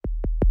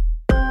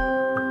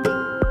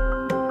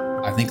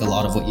I think a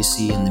lot of what you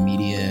see in the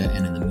media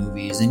and in the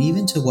movies, and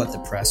even to what the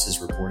press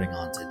is reporting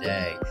on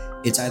today,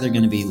 it's either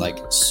going to be like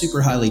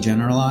super highly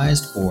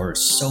generalized or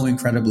so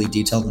incredibly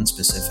detailed and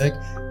specific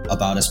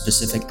about a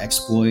specific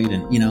exploit.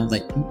 And,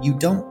 like you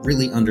don't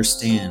really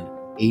understand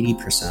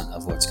 80%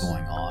 of what's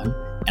going on.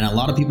 And a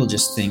lot of people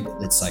just think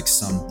it's like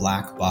some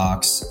black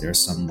box. There's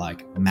some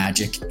like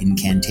magic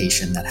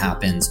incantation that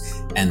happens.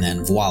 And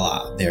then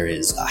voila, there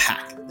is a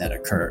hack that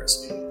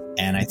occurs.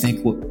 And I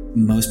think what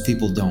most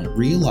people don't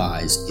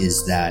realize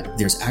is that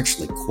there's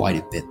actually quite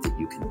a bit that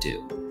you can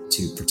do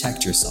to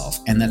protect yourself,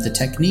 and that the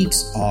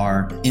techniques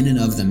are in and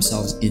of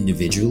themselves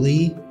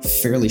individually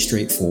fairly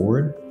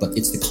straightforward, but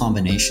it's the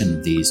combination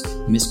of these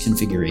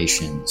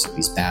misconfigurations,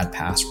 these bad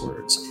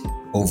passwords,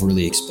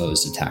 overly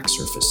exposed attack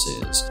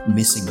surfaces,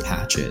 missing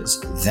patches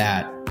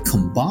that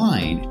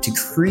combine to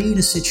create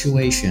a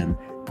situation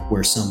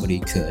where somebody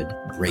could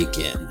break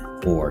in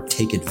or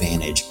take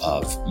advantage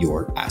of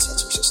your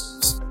assets or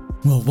systems.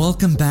 Well,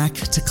 welcome back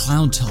to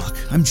Cloud Talk.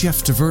 I'm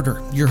Jeff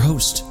DeVerter, your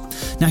host.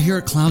 Now here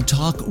at Cloud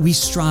Talk, we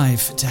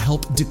strive to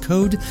help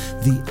decode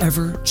the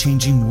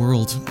ever-changing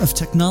world of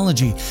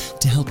technology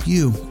to help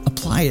you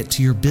apply it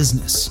to your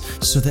business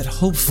so that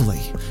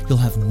hopefully you'll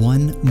have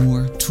one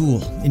more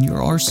tool in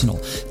your arsenal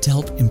to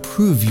help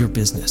improve your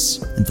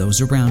business and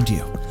those around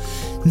you.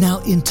 Now,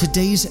 in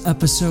today's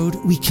episode,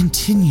 we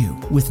continue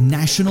with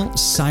National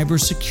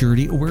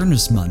Cybersecurity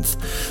Awareness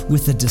Month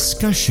with a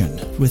discussion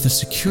with a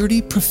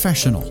security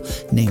professional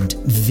named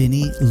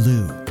Vinny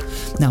Liu.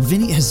 Now,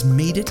 Vinny has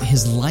made it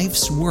his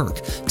life's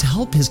work to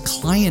help his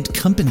client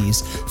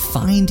companies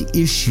find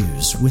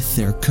issues with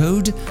their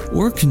code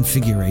or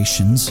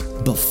configurations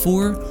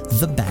before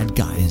the bad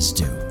guys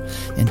do,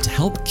 and to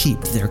help keep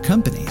their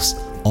companies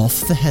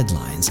off the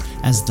headlines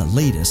as the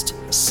latest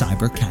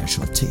cyber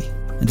casualty.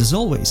 And as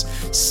always,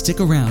 stick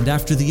around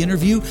after the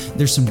interview.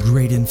 There's some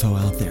great info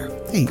out there.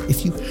 Hey,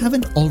 if you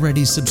haven't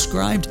already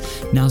subscribed,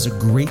 now's a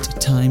great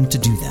time to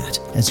do that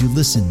as you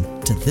listen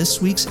to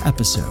this week's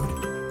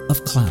episode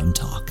of Cloud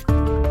Talk.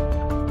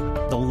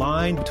 The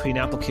line between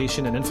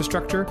application and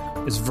infrastructure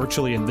is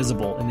virtually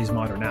invisible in these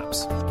modern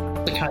apps.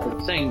 The kind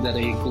of thing that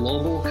a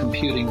global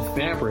computing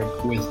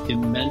fabric with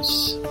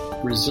immense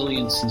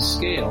resilience and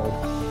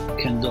scale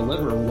can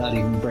deliver without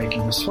even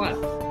breaking a sweat.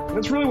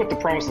 That's really what the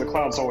promise of the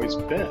cloud's always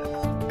been.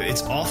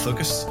 It's all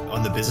focused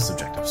on the business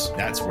objectives.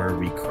 That's where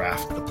we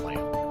craft the plan.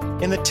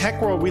 In the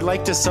tech world, we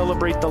like to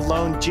celebrate the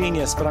lone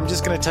genius, but I'm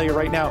just going to tell you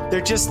right now, they're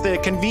just the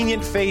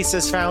convenient face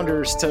as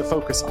founders to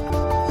focus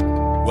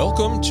on.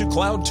 Welcome to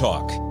Cloud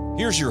Talk.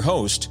 Here's your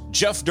host,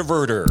 Jeff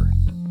DeVerter.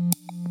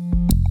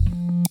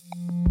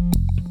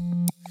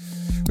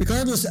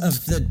 Regardless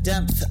of the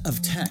depth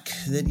of tech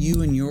that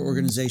you and your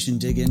organization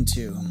dig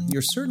into,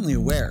 you're certainly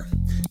aware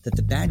that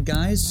the bad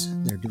guys,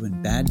 they're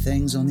doing bad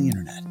things on the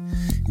internet.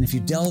 And if you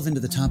delve into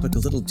the topic a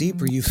little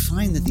deeper, you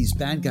find that these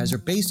bad guys are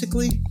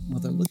basically,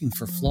 they're looking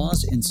for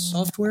flaws in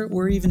software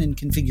or even in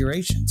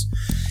configurations,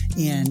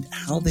 and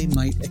how they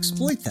might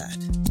exploit that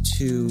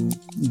to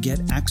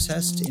get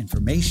access to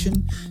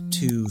information,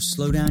 to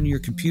slow down your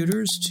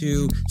computers,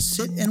 to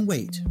sit and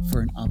wait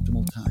for an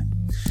optimal time.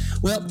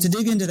 Well, to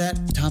dig into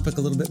that topic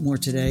a little bit more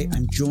today,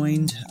 I'm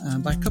joined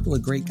by a couple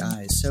of great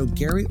guys. So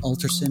Gary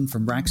Alterson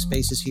from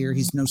Rackspace is here.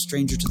 He's no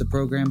stranger to the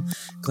program.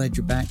 Glad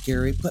you're back,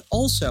 Gary. But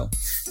also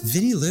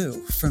Vinny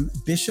Liu from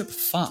Bishop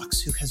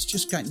Fox, who has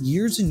just got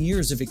years and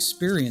years of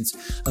experience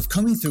of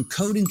coming through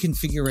code and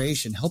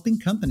configuration, helping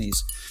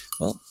companies,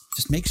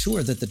 just make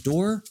sure that the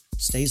door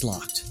stays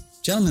locked.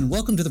 Gentlemen,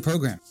 welcome to the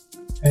program.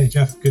 Hey,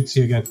 Jeff. Good to see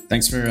you again.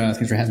 Thanks for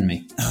having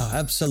me. Oh,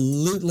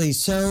 absolutely.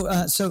 So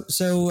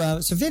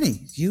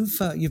Vinny,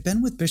 you've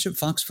been with Bishop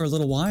Fox for a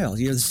little while.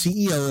 You're the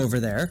CEO over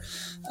there.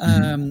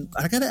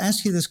 I got to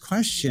ask you this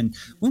question: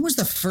 when was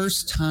the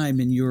first time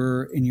in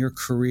your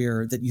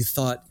career that you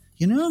thought,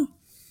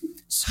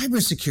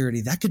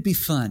 cybersecurity, that could be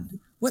fun?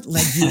 What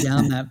led you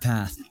down that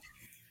path?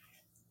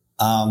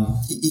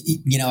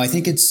 I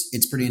think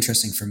it's pretty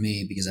interesting for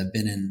me because I've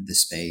been in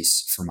this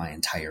space for my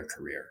entire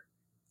career.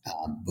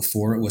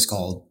 Before it was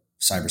called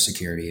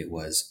cybersecurity, it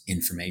was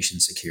information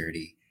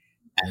security.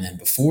 And then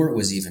before it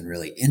was even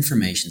really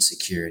information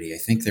security, I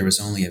think there was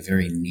only a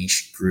very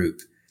niche group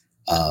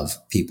of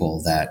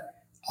people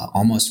that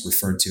almost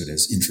referred to it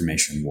as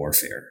information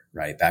warfare,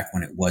 right? Back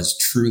when it was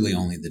truly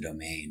only the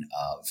domain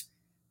of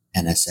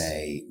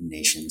NSA,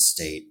 nation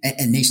state,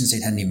 and nation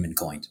state hadn't even been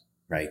coined,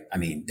 right? I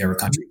mean, there were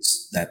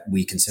countries that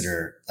we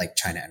consider like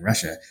China and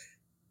Russia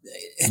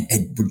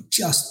and were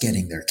just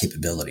getting their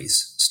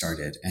capabilities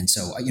started. And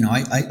so,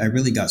 I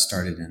really got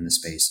started in the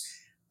space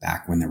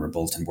back when there were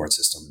bulletin board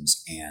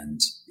systems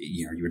and,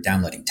 you were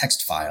downloading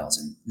text files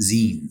and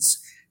zines,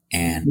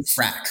 and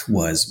FRAC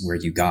was where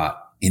you got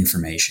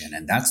information.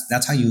 And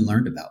that's how you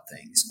learned about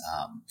things.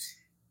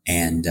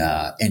 And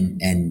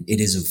it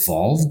has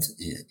evolved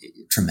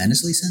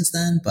tremendously since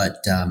then.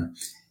 But,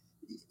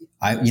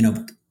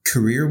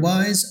 career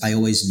wise, I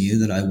always knew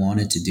that I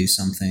wanted to do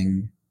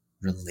something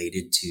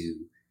related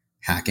to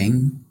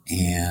hacking,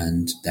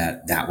 and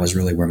that was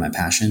really where my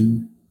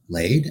passion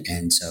laid.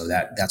 And so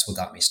that's what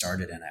got me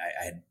started. And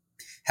I had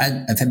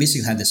I've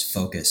basically had this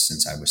focus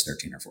since I was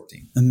 13 or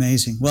 14.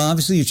 Amazing. Well,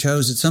 obviously you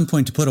chose at some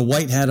point to put a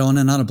white hat on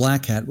and not a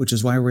black hat, which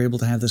is why we're able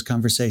to have this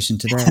conversation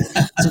today,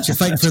 since you're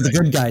fighting for the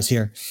good guys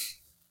here.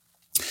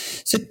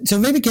 So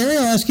maybe, Gary,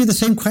 I'll ask you the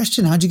same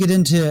question. How'd you get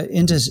into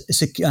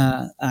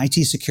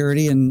IT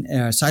security and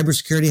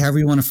cybersecurity, however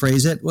you want to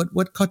phrase it?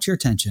 What caught your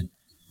attention?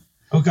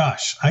 Oh,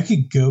 gosh, I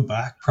could go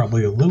back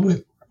probably a little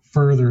bit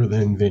further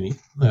than Vinny.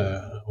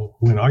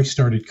 When I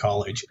started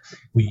college,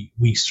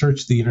 we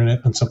searched the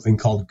internet on something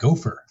called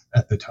Gopher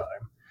at the time,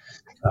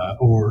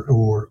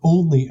 or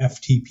only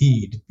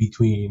FTP'd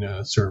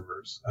between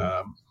servers.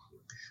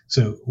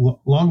 So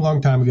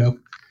long time ago,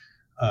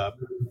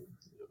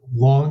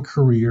 long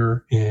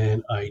career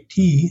in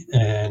IT,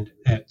 and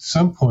at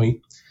some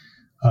point,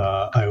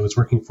 I was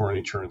working for an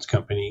insurance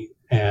company,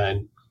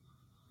 and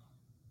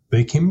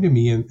they came to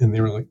me and they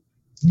were like,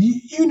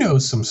 "You know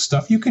some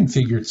stuff. You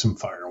configured some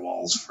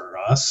firewalls for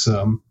us.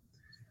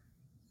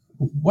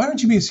 Why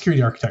don't you be a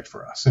security architect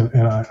for us?"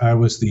 And I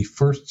was the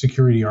first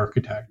security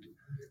architect,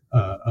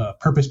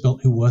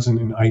 purpose-built, who wasn't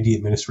an ID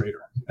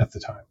administrator at the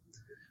time.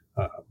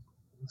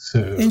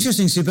 So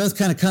interesting. So you both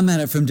kind of come at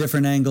it from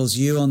different angles.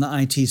 You on the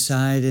IT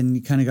side, and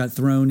you kind of got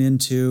thrown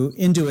into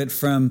it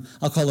from,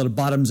 I'll call it a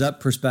bottoms up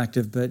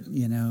perspective. But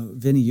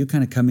Vinny, you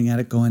kind of coming at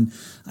it going,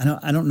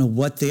 I don't know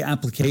what the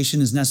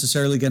application is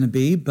necessarily going to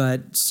be,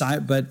 but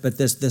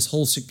this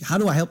whole how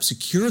do I help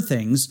secure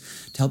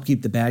things to help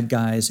keep the bad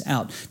guys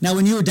out? Now,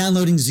 when you were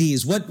downloading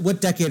Z's, what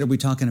decade are we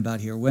talking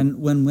about here?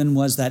 When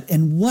was that,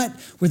 and what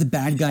were the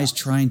bad guys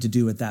trying to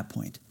do at that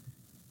point?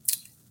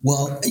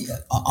 Well,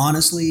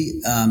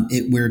 honestly,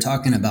 we're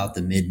talking about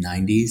the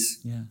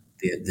mid-'90s,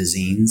 the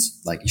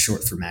zines, like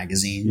short for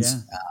magazines.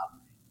 Yeah.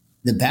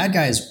 The bad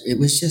guys, it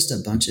was just a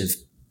bunch of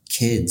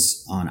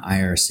kids on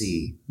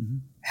IRC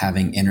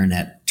having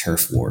internet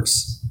turf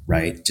wars,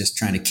 right? Just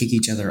trying to kick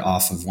each other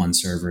off of one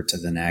server to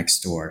the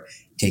next, or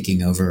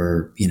taking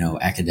over,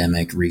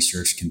 academic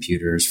research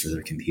computers for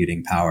their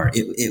computing power.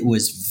 It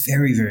was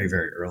very, very,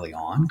 very early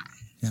on.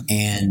 Yeah.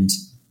 And,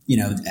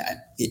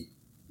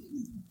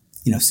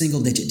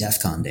 single digit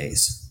DEFCON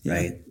days,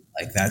 right?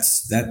 Like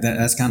that's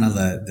kind of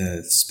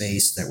the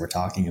space that we're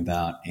talking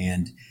about.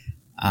 And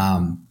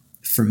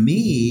for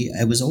me,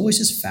 it was always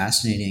just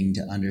fascinating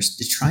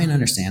to try and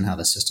understand how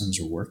the systems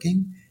were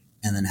working,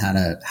 and then how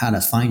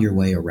to find your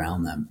way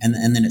around them.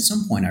 And then at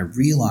some point I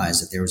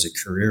realized that there was a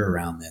career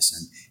around this,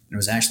 and it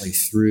was actually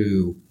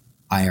through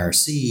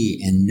IRC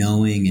and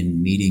knowing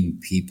and meeting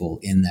people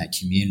in that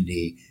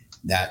community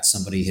that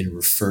somebody had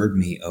referred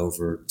me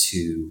over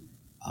to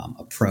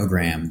a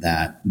program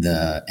that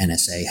the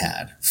NSA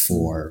had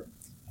for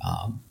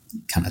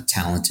kind of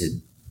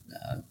talented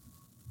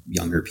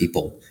younger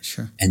people.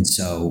 Sure. And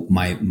so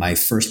my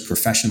first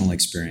professional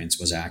experience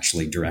was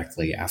actually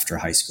directly after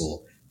high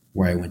school,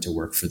 where I went to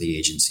work for the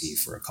agency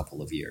for a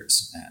couple of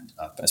years, and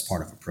as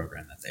part of a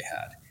program that they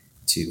had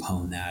to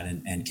hone that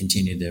and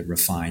continue to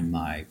refine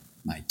my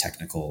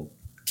technical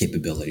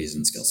capabilities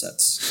and skill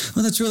sets.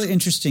 Well, that's really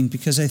interesting,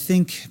 because I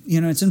think,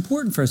 it's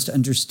important for us to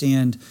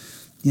understand,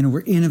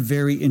 we're in a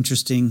very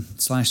interesting /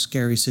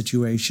 scary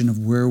situation of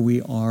where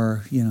we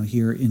are,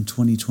 here in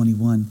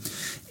 2021.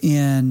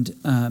 And,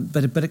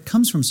 but it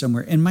comes from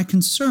somewhere. And my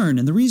concern,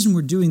 and the reason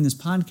we're doing this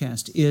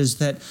podcast, is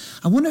that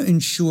I want to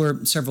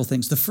ensure several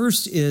things. The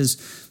first is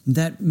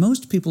that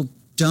most people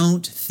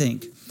don't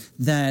think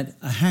that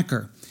a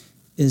hacker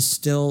is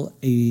still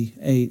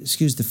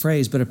excuse the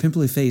phrase, but a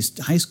pimply-faced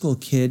high school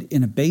kid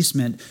in a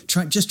basement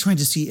just trying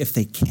to see if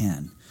they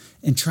can.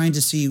 And trying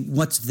to see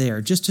what's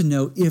there, just to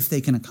know if they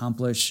can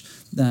accomplish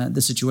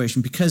the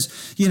situation. Because,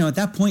 at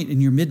that point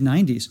in your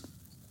mid-'90s,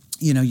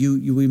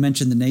 we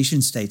mentioned the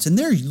nation states, and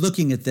they're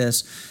looking at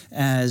this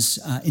as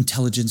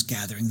intelligence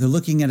gathering. They're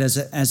looking at it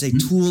as a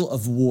tool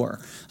of war.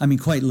 I mean,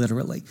 quite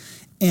literally.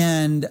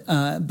 And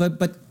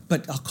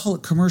but I'll call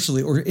it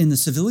commercially, or in the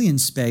civilian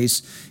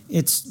space,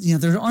 it's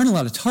there aren't a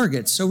lot of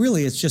targets. So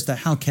really, it's just that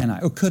how can I,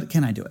 or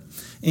can I do it,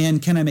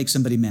 and can I make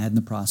somebody mad in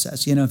the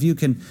process? If you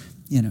can.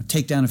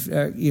 Take down,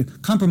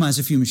 compromise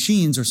a few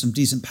machines or some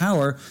decent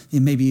power,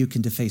 and maybe you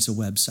can deface a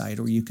website,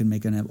 or you can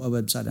make a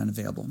website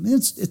unavailable.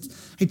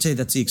 I'd say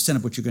that's the extent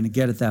of what you're going to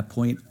get at that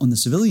point on the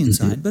civilian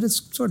side, but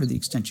it's sort of the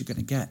extent you're going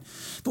to get.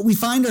 But we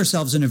find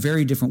ourselves in a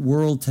very different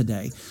world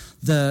today.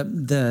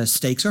 The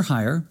stakes are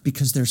higher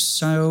because there's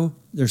so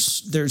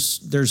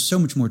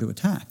much more to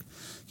attack.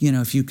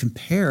 If you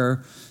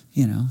compare,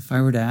 if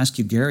I were to ask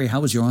you, Gary, how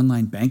was your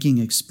online banking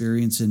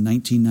experience in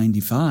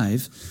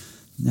 1995?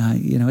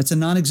 It's a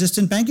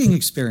non-existent banking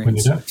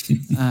experience. You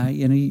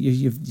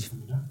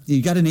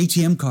got an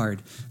ATM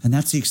card, and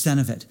that's the extent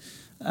of it.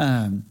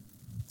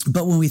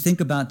 But when we think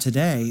about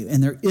today,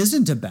 and there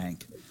isn't a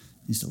bank,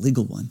 at least a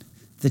legal one,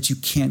 that you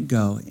can't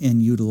go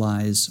and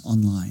utilize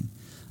online,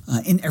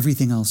 and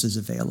everything else is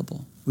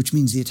available, which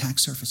means the attack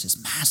surface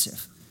is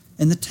massive,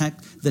 and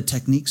the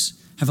techniques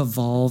have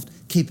evolved,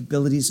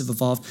 capabilities have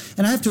evolved.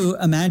 And I have to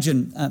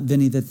imagine,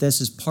 Vinny, that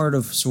this is part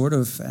of sort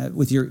of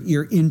with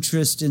your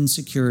interest in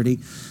security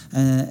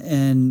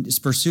and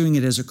pursuing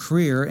it as a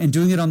career and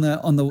doing it on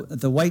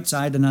the white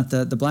side and not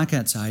the black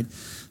hat side,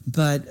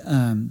 but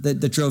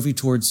that drove you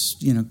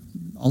towards,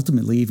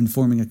 ultimately even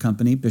forming a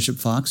company, Bishop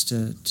Fox,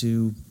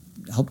 to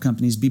help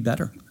companies be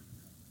better.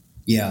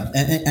 Yeah,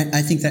 and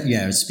I think that,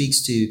 it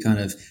speaks to kind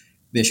of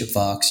Bishop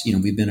Fox.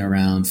 We've been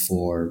around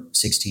for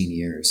 16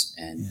 years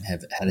and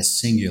have had a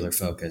singular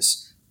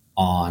focus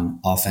on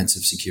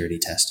offensive security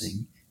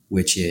testing,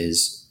 which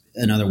is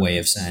another way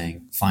of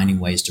saying finding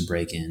ways to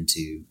break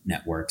into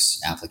networks,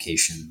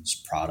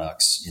 applications,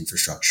 products,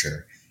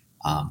 infrastructure,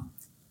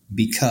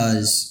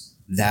 because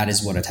that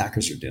is what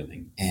attackers are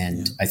doing.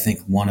 And I think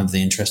one of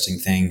the interesting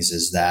things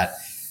is that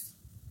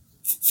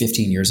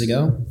 15 years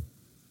ago,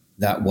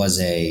 that was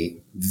a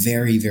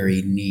very,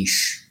 very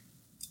niche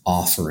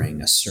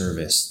offering, a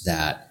service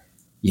that,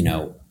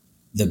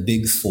 the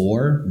big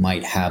four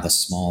might have a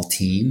small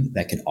team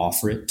that could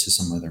offer it to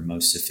some of their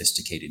most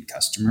sophisticated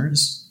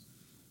customers.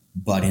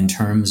 But in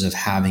terms of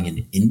having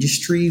an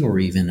industry or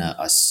even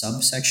a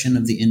subsection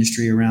of the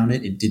industry around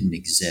it, it didn't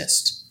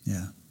exist.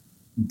 Yeah.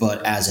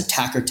 But as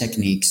attacker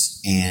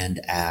techniques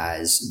and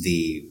as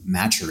the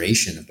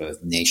maturation of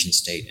both nation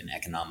state and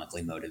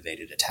economically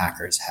motivated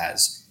attackers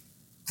has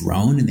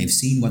grown and they've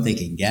seen what they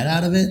can get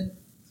out of it,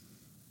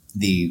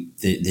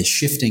 the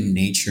shifting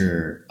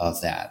nature of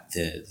that,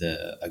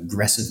 the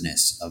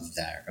aggressiveness of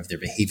their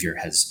behavior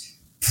has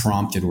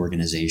prompted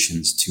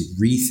organizations to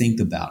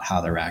rethink about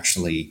how they're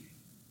actually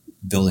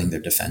building their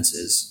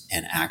defenses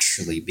and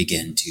actually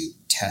begin to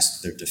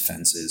test their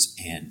defenses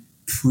and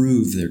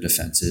prove their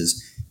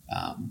defenses,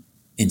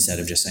 instead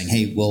of just saying,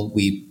 hey, well,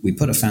 we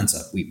put a fence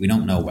up. We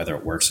don't know whether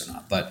it works or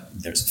not, but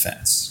there's a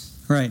fence.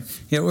 Right.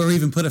 Yeah, or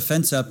even put a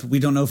fence up. We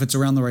don't know if it's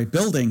around the right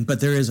building, but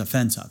there is a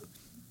fence up.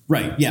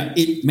 Right. Yeah.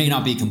 It may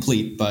not be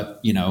complete, but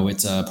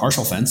it's a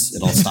partial fence.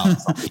 It'll stop.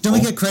 Don't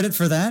we get credit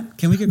for that?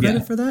 Can we get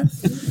credit for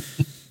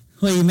that?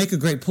 Well, you make a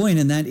great point,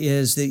 and that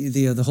is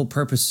the whole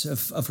purpose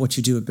of what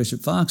you do at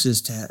Bishop Fox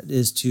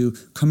is to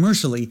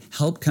commercially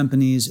help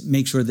companies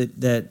make sure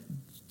that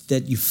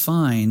you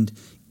find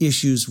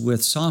issues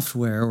with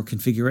software or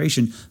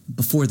configuration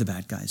before the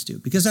bad guys do,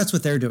 because that's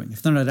what they're doing.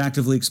 If they're not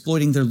actively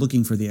exploiting, they're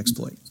looking for the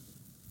exploit.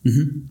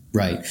 Mm-hmm.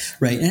 Right.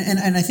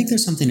 And I think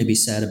there's something to be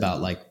said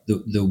about like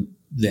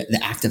the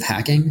act of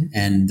hacking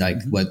and like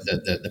what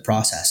the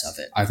process of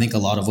it. I think a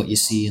lot of what you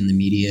see in the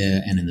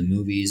media and in the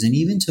movies and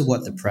even to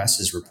what the press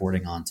is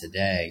reporting on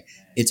today,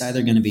 it's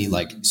either going to be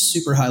like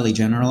super highly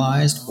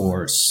generalized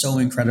or so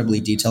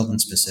incredibly detailed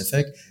and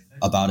specific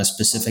about a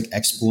specific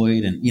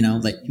exploit. And,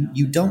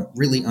 you don't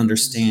really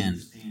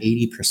understand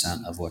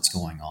 80% of what's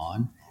going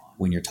on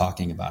when you're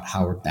talking about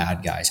how are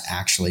bad guys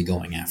actually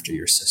going after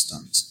your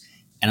systems.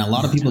 And a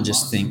lot of people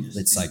just think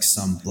it's like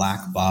some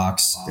black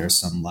box, there's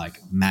some like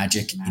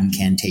magic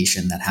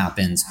incantation that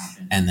happens,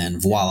 and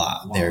then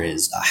voila, there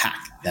is a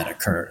hack that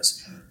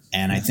occurs.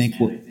 And I think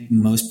what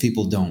most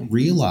people don't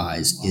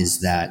realize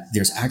is that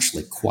there's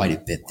actually quite a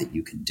bit that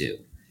you can do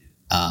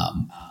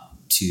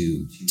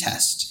to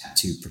test,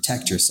 to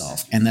protect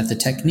yourself, and that the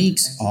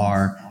techniques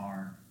are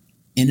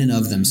in and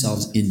of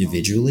themselves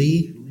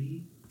individually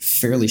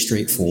fairly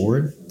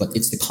straightforward, but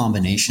it's the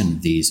combination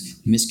of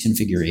these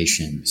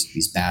misconfigurations,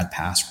 these bad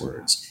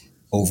passwords,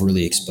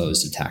 overly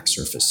exposed attack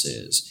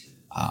surfaces,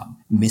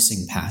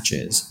 missing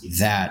patches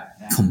that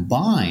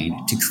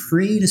combine to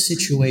create a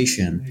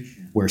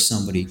situation where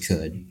somebody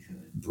could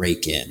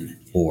break in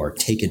or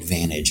take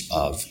advantage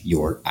of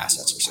your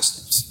assets or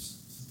systems.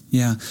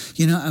 Yeah.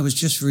 I was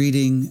just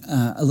reading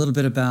a little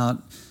bit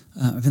about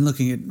I've been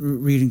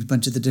reading a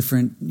bunch of the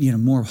different,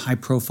 more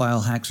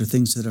high-profile hacks or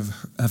things that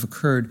have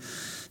occurred.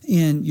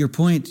 And your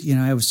point,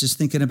 I was just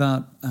thinking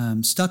about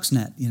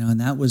Stuxnet, and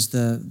that was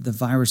the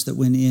virus that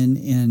went in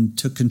and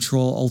took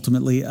control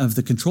ultimately of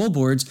the control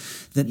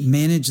boards that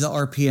manage the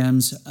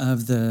RPMs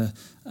of the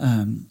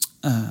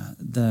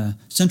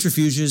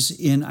centrifuges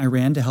in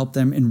Iran to help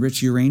them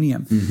enrich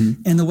uranium.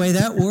 Mm-hmm. And the way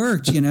that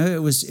worked, it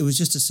was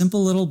just a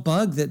simple little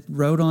bug that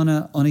wrote on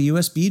a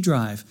USB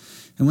drive.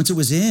 And once it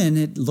was in,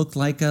 it looked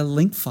like a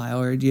link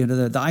file or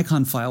the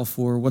icon file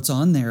for what's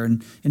on there.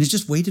 And it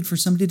just waited for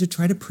somebody to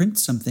try to print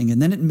something.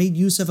 And then it made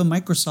use of a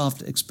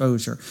Microsoft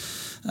exposure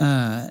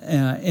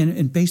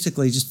and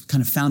basically just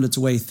kind of found its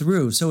way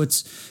through. So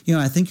it's,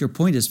 I think your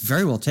point is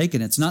very well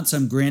taken. It's not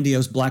some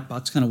grandiose black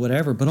box kind of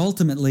whatever, but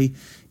ultimately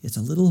it's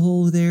a little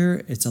hole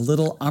there. It's a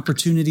little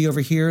opportunity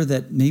over here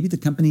that maybe the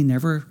company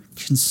never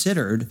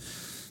considered,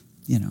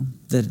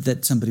 that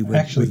somebody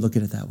would look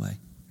at it that way.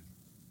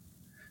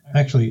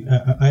 Actually,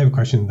 I have a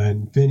question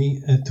then,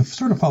 Vinny, to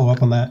sort of follow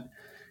up on that.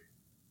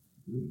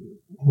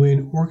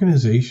 When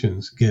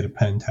organizations get a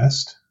pen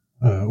test,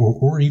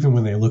 or even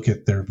when they look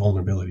at their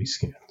vulnerability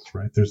scans,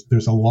 right?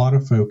 There's a lot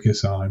of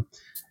focus on,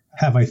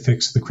 have I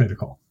fixed the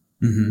critical?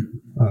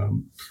 Mm-hmm.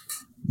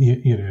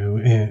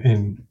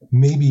 And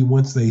maybe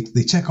once they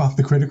check off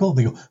the critical,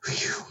 they go,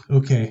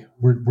 okay,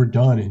 we're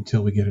done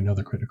until we get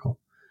another critical.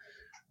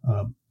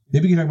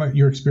 maybe you can talk about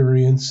your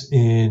experience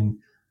in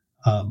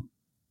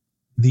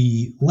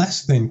the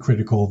less than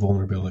critical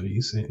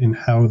vulnerabilities and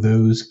how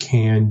those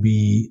can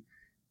be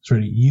sort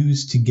of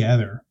used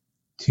together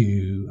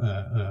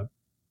to,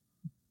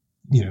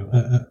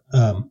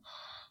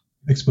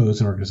 expose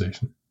an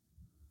organization.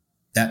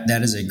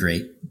 That is a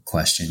great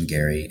question,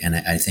 Gary. And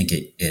I think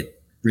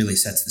it really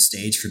sets the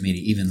stage for me to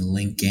even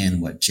link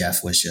in what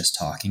Jeff was just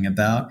talking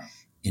about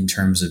in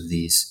terms of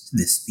these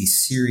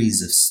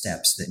series of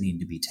steps that need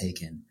to be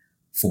taken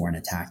for an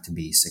attack to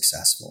be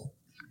successful.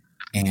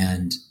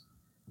 And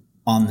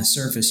on the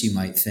surface, you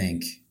might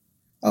think,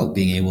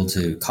 being able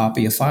to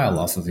copy a file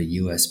off of a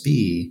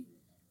USB,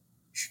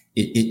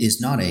 it is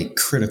not a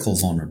critical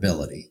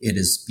vulnerability. It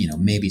is,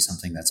 maybe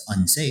something that's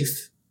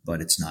unsafe,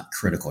 but it's not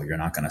critical. You're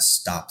not going to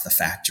stop the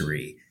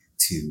factory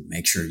to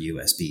make sure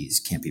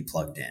USBs can't be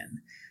plugged in.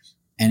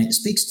 And it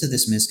speaks to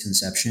this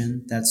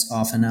misconception that's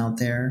often out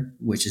there,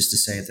 which is to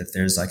say that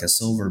there's like a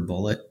silver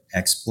bullet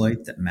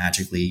exploit that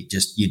magically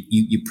just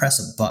you press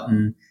a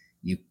button,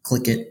 you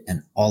click it,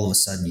 and all of a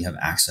sudden you have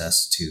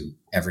access to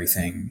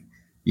everything,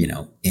 in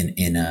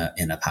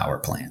a power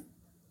plant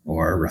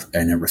or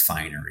in a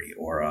refinery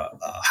or a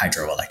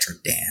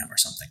hydroelectric dam or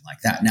something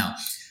like that. Now,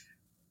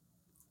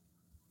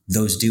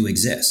 those do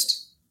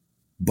exist,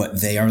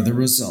 but they are the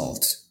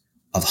result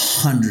of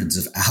hundreds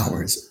of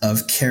hours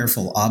of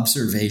careful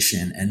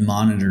observation and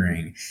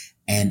monitoring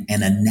and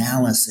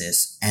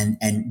analysis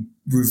and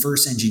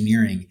reverse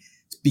engineering,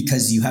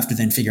 because you have to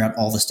then figure out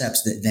all the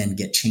steps that then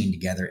get chained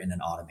together in an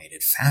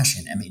automated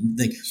fashion. I mean,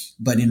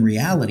 but in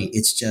reality,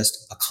 it's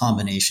just a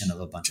combination of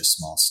a bunch of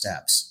small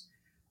steps.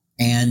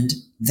 And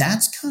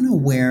that's kind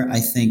of where I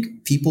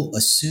think people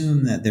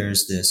assume that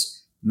there's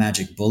this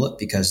magic bullet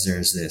because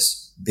there's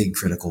this big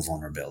critical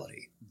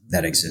vulnerability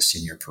that exists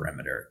in your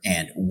perimeter.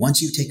 And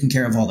once you've taken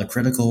care of all the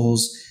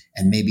criticals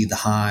and maybe the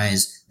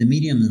highs, the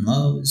medium and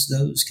lows,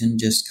 those can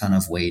just kind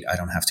of wait. I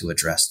don't have to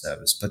address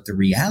those. But the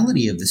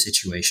reality of the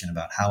situation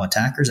about how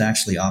attackers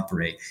actually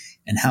operate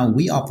and how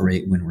we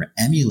operate when we're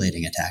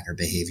emulating attacker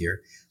behavior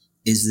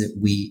is that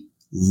we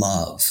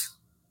love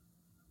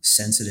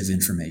sensitive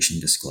information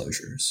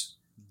disclosures,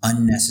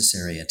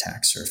 unnecessary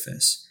attack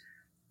surface,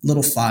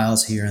 little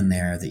files here and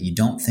there that you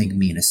don't think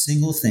mean a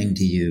single thing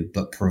to you,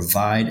 but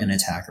provide an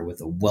attacker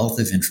with a wealth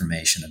of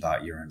information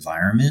about your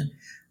environment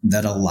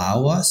that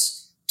allow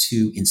us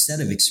to, instead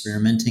of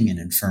experimenting and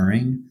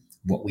inferring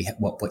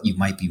what you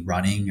might be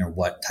running or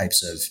what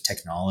types of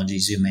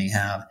technologies you may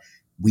have,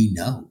 we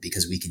know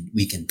because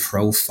we can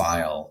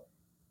profile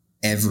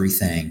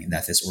everything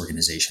that this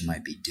organization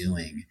might be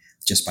doing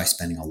just by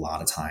spending a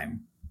lot of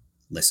time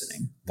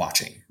listening,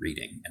 watching,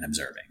 reading, and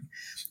observing.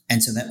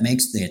 And so that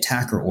makes the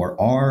attacker or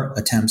our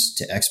attempts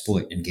to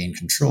exploit and gain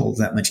control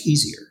that much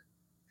easier.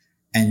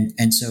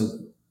 And so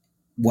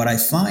what I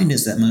find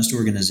is that most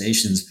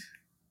organizations,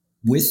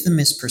 with the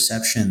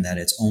misperception that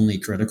it's only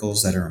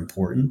criticals that are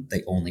important,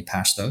 they only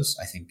patch those,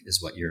 I think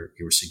is what you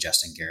were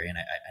suggesting, Gary. And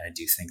I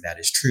do think that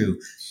is true.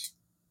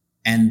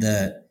 And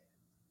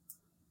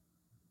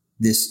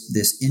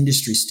this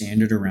industry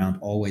standard around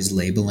always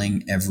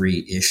labeling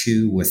every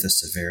issue with a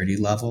severity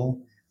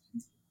level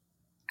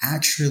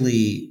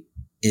actually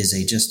is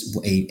just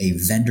a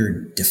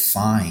vendor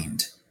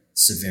defined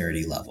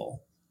severity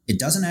level. It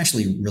doesn't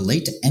actually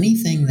relate to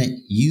anything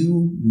that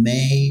you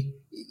may,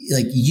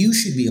 you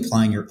should be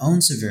applying your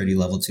own severity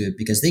level to it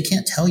because they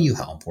can't tell you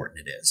how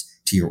important it is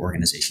to your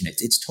organization.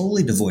 It's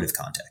totally devoid of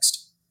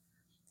context.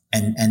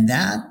 And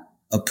that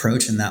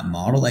approach and that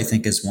model, I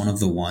think, is one of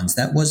the ones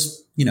that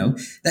was,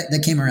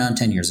 that came around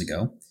 10 years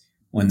ago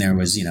when there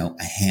was,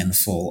 a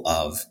handful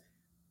of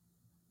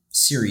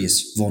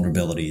serious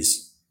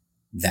vulnerabilities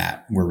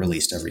that were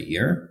released every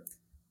year.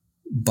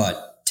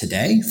 But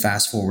today,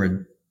 fast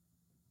forward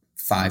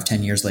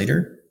 5-10 years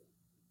later,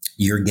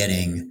 you're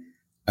getting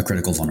a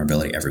critical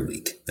vulnerability every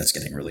week that's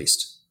getting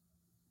released,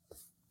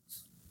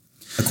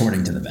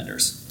 according to the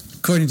vendors.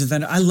 According to the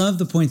vendor, I love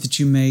the point that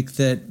you make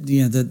that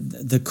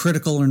the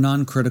critical or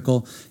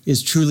non-critical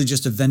is truly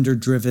just a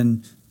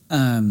vendor-driven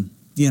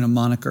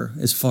moniker.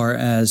 As far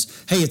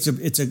as, hey,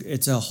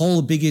 it's a hole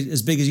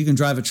as big as you can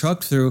drive a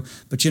truck through.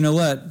 But you know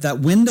what? That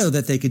window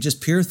that they could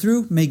just peer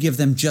through may give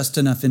them just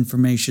enough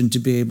information to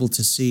be able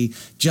to see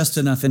just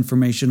enough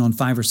information on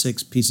 5 or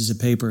 6 pieces of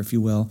paper, if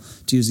you will,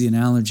 to use the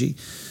analogy,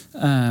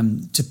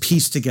 to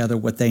piece together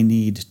what they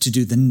need to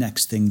do the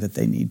next thing that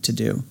they need to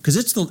do.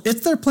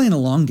 Because they're playing a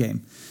long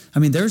game. I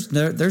mean,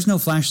 there's no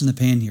flash in the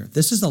pan here.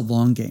 This is a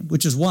long game,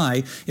 which is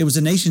why it was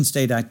a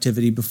nation-state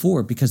activity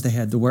before, because they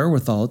had the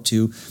wherewithal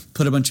to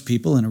put a bunch of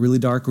people in a really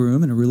dark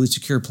room in a really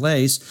secure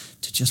place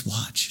to just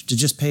watch, to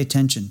just pay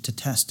attention, to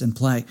test and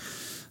play,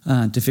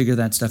 to figure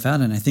that stuff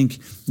out. And I think,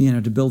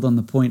 to build on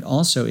the point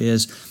also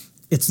is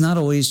it's not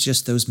always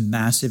just those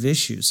massive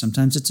issues.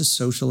 Sometimes it's a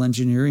social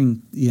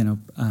engineering,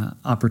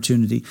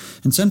 opportunity.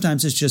 And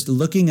sometimes it's just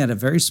looking at a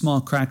very small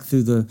crack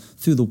through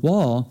the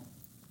wall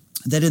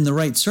that in the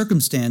right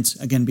circumstance,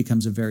 again,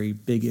 becomes a very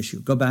big issue.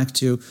 Go back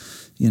to,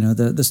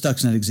 the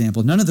Stuxnet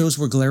example. None of those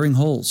were glaring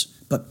holes,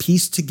 but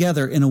pieced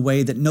together in a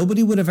way that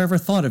nobody would have ever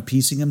thought of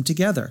piecing them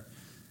together.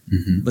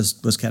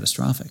 was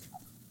catastrophic.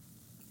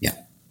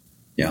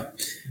 Yeah.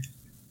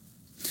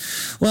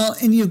 Well,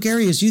 and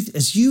Gary,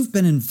 as you've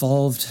been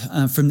involved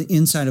from the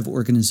inside of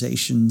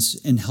organizations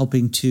in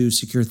helping to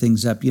secure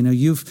things up,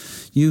 you've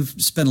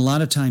spent a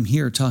lot of time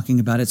here talking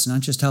about it's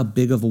not just how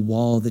big of a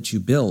wall that you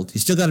build. You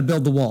still got to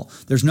build the wall.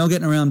 There's no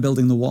getting around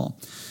building the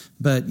wall.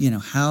 But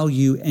how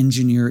you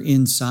engineer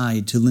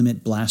inside to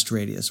limit blast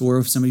radius, or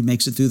if somebody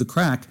makes it through the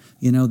crack,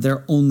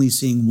 they're only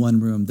seeing one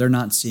room. They're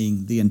not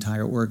seeing the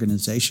entire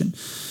organization.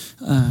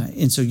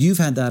 And so you've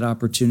had that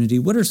opportunity.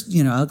 What are,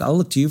 I'll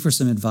look to you for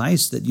some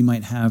advice that you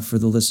might have for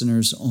the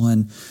listeners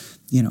on,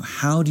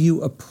 how do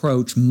you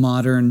approach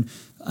modern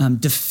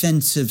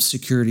defensive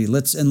security?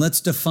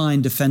 Let's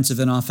define defensive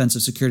and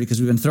offensive security,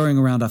 because we've been throwing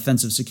around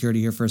offensive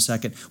security here for a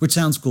second, which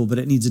sounds cool, but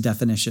it needs a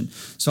definition.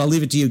 So I'll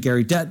leave it to you,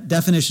 Gary.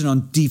 Definition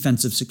on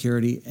defensive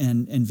security,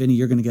 and Vinny,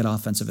 you're going to get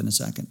offensive in a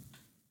second.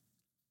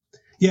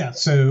 Yeah.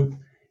 So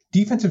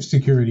defensive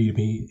security to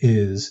me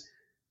is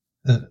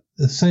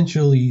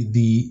essentially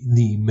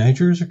the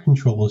measures or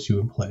controls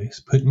you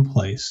put in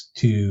place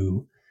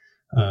to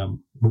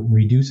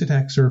reduce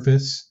attack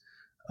surface,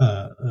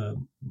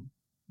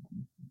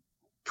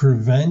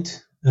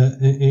 prevent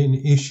an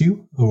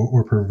issue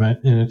or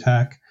prevent an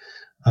attack,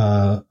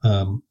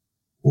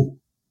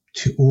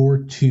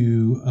 or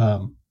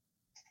to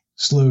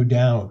slow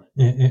down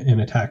an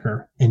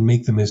attacker and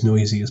make them as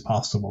noisy as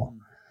possible.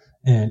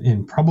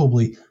 And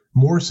probably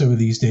more so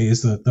these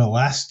days, the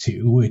last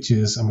two, which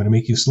is I'm going to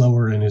make you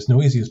slower and as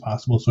noisy as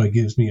possible, so it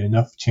gives me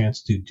enough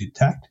chance to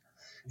detect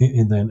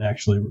and then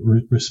actually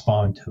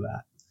respond to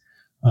that.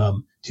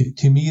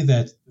 To me,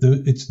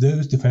 it's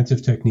those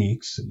defensive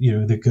techniques,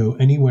 that go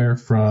anywhere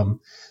from,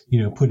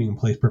 putting in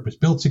place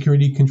purpose-built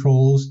security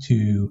controls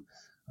to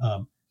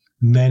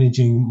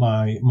managing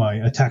my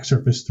attack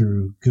surface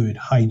through good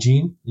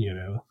hygiene,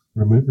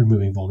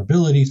 removing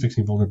vulnerabilities,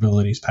 fixing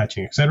vulnerabilities,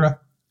 patching, etc.,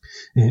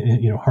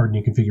 and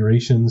hardening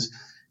configurations,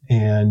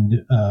 and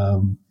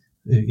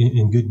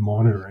in good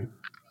monitoring,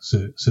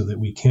 so that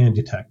we can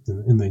detect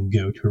and then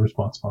go to a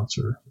response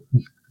sponsor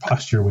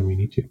posture when we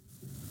need to.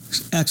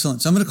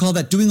 Excellent. So I'm going to call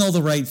that doing all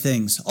the right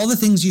things, all the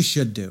things you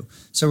should do.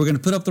 So we're going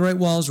to put up the right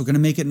walls. We're going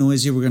to make it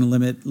noisy. We're going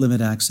to limit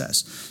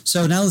access.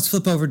 So now let's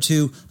flip over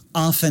to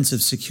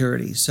offensive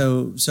security.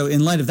 So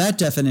in light of that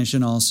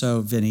definition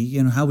also, Vinny,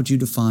 how would you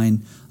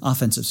define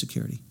offensive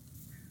security?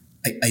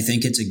 I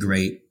think it's a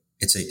great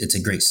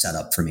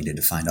setup for me to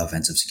define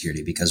offensive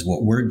security, because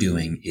what we're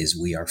doing is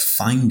we are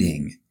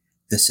finding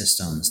the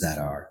systems that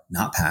are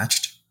not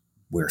patched.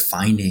 We're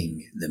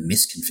finding the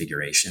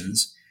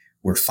misconfigurations.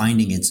 We're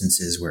finding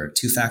instances where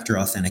two-factor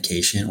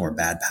authentication or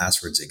bad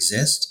passwords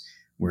exist.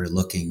 We're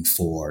looking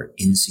for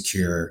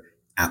insecure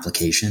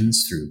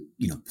applications through,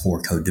 poor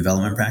code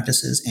development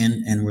practices,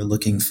 and we're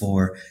looking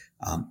for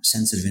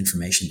sensitive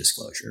information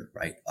disclosure,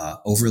 right?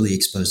 Overly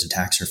exposed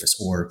attack surface,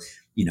 or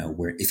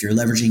where if you're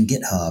leveraging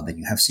GitHub and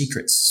you have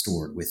secrets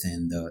stored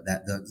within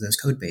those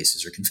code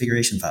bases or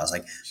configuration files,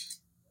 like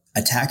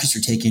attackers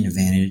are taking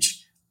advantage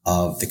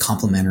of the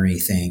complementary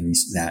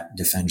things that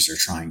defenders are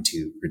trying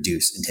to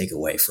reduce and take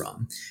away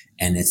from.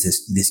 And it's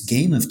this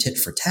game of tit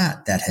for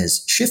tat that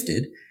has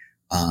shifted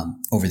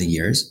over the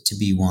years to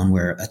be one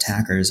where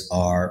attackers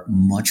are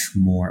much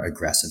more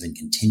aggressive and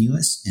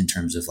continuous in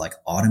terms of like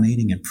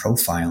automating and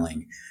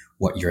profiling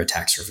what your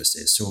attack surface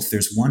is. So if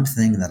there's one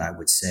thing that I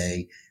would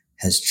say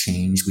has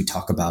changed, we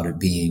talk about it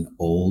being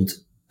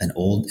an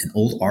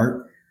old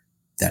art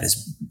that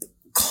is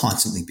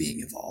constantly being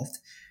evolved.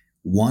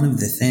 One of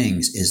the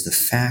things is the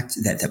fact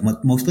that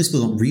most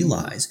people don't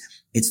realize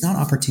it's not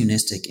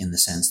opportunistic in the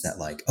sense that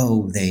like,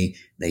 oh, they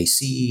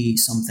see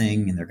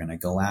something and they're going to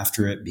go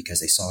after it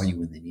because they saw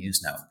you in the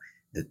news. No,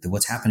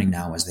 what's happening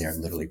now is they are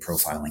literally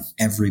profiling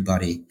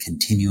everybody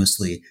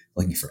continuously,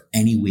 looking for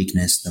any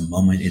weakness the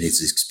moment it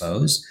is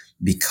exposed,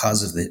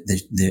 because of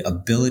the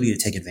ability to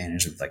take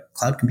advantage of like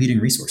cloud computing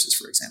resources,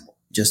 for example,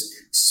 just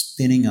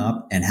spinning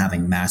up and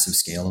having massive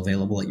scale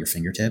available at your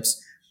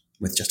fingertips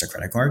with just a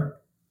credit card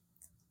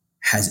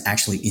has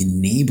actually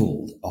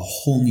enabled a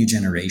whole new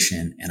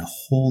generation and a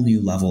whole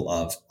new level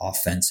of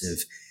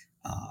offensive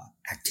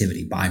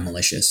activity by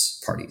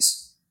malicious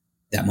parties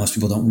that most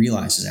people don't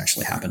realize is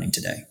actually happening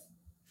today.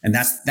 And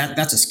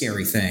that's a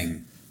scary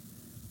thing.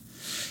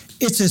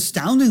 It's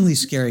astoundingly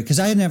scary, because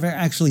I had never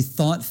actually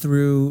thought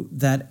through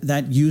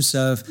that use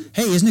of,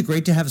 hey, isn't it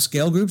great to have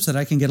scale groups that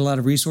I can get a lot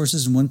of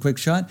resources in one quick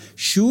shot?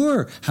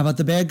 Sure. How about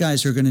the bad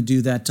guys who are going to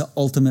do that to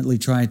ultimately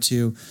try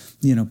to,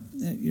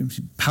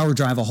 power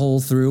drive a hole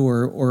through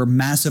or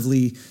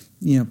massively,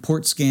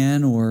 port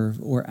scan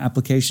or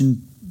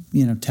application,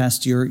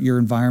 test your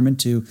environment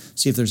to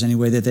see if there's any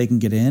way that they can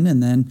get in.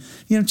 And then,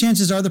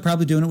 chances are they're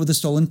probably doing it with a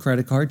stolen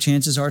credit card.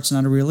 Chances are it's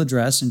not a real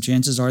address, and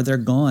chances are they're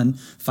gone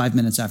 5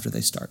 minutes after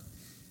they start.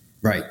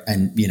 Right.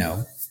 And,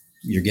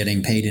 you're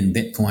getting paid in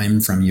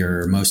Bitcoin from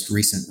your most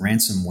recent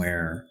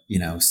ransomware,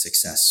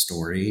 success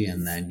story.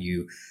 And then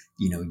you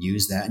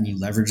use that and you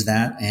leverage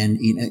that. And,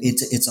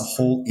 it's a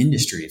whole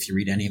industry. If you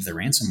read any of the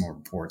ransomware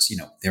reports,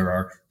 there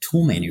are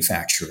tool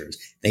manufacturers,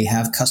 they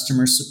have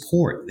customer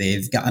support.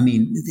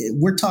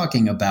 We're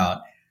talking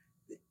about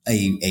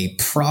a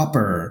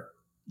proper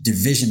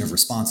division of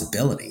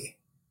responsibility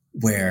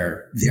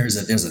where there's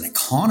an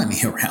economy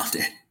around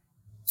it.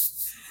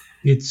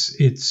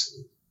 It's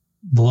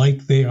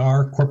like they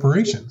are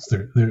corporations.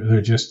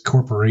 They're just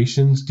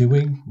corporations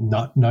doing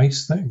not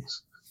nice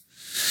things.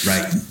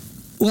 Right.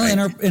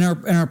 Well, in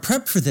our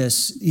prep for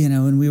this,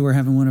 when we were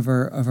having one of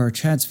our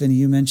chats, Vinny,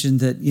 you mentioned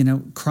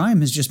that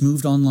crime has just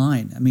moved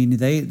online. I mean,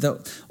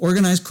 the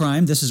organized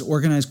crime. This is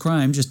organized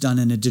crime just done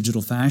in a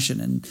digital fashion.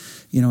 And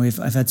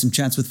I've had some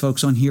chats with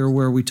folks on here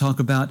where we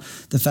talk about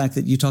the fact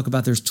that you talk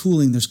about there's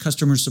tooling, there's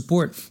customer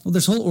support. Well,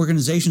 there's whole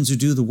organizations who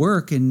do the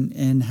work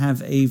and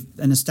have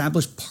an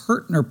established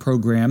partner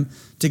program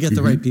to get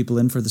the right people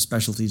in for the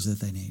specialties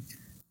that they need.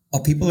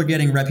 Well, people are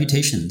getting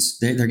reputations.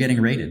 They're getting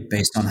rated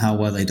based on how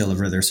well they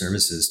deliver their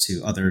services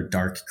to other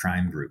dark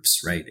crime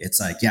groups, right? It's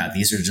like,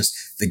 these are just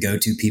the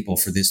go-to people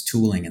for this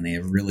tooling, and they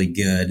have really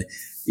good,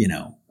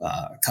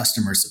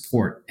 customer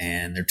support,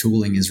 and their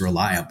tooling is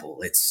reliable.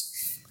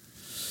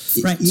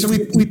 Right. So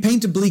we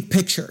paint a bleak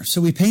picture.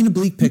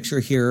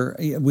 Here.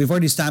 We've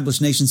already established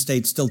nation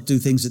states still do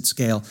things at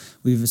scale.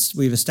 We've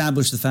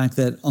established the fact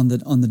that on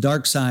the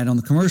dark side, on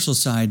the commercial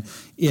side,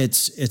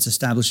 it's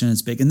established and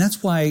it's big. And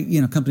that's why,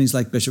 companies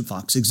like Bishop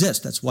Fox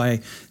exist. That's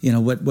why,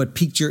 what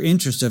piqued your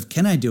interest of,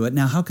 can I do it?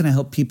 Now, how can I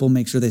help people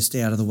make sure they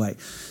stay out of the way?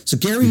 So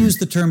Gary used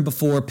the term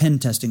before, pen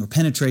testing or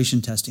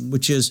penetration testing,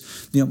 which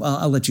is,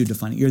 I'll let you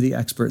define it. You're the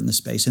expert in the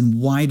space. And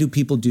why do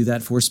people do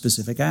that for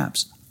specific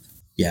apps?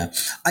 Yeah.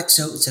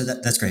 So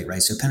that's great,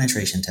 right? So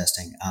penetration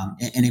testing.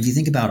 And if you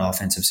think about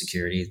offensive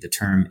security, the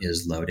term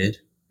is loaded,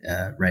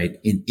 right?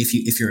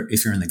 If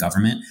you're in the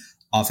government,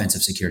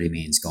 offensive security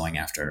means going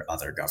after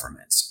other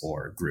governments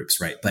or groups,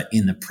 right? But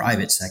in the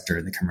private sector,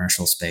 in the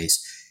commercial space,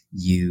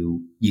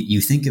 you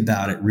think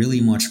about it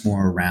really much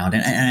more around,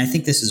 and I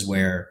think this is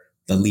where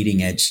the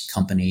leading edge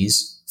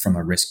companies from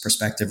a risk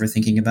perspective are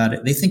thinking about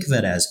it. They think of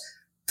it as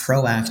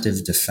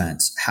proactive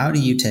defense. How do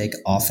you take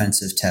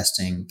offensive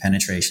testing,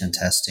 penetration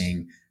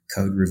testing,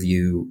 code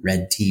review,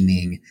 red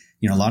teaming,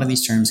 a lot of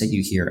these terms that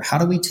you hear, how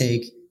do we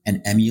take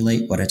and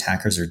emulate what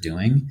attackers are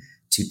doing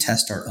to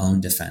test our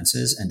own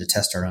defenses and to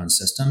test our own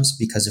systems?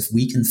 Because if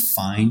we can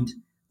find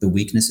the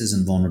weaknesses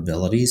and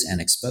vulnerabilities and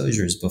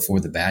exposures before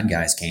the bad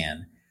guys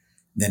can,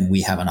 then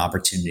we have an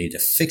opportunity to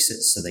fix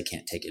it so they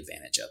can't take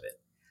advantage of it.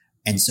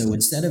 And so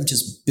instead of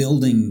just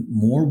building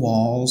more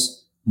walls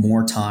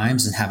more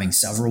times and having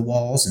several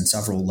walls and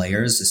several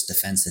layers, this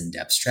defense in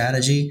depth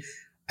strategy,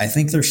 I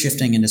think they're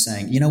shifting into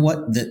saying, you know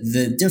what,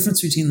 the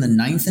difference between the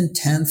 9th and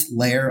 10th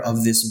layer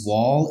of this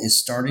wall is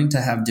starting to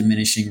have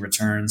diminishing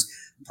returns.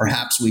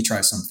 Perhaps we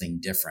try something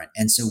different.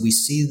 And so we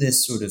see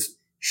this sort of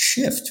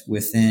shift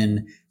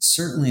within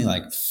certainly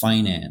like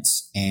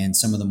finance and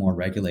some of the more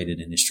regulated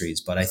industries.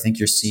 But I think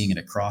you're seeing it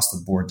across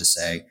the board to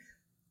say,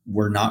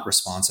 we're not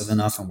responsive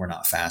enough and we're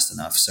not fast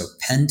enough. So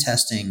pen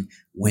testing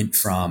went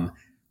from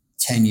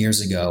 10 years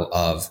ago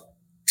of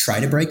try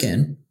to break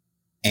in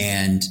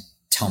and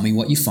tell me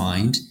what you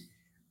find,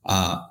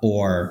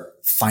 or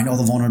find all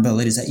the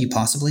vulnerabilities that you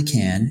possibly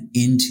can,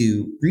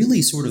 into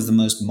really sort of the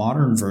most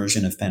modern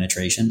version of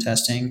penetration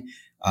testing.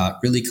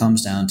 Really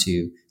comes down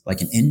to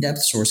like an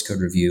in-depth source code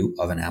review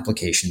of an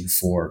application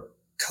for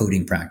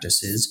coding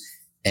practices,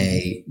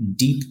 a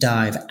deep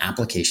dive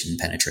application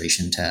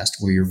penetration test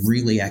where you're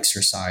really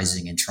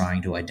exercising and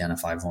trying to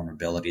identify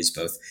vulnerabilities,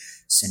 both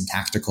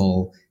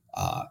syntactical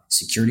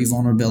security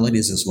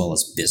vulnerabilities as well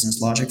as business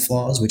logic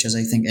flaws, which is,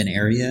 I think, an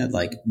area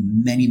like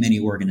many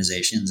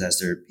organizations, as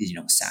their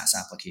SaaS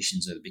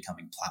applications are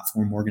becoming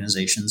platform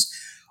organizations,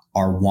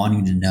 are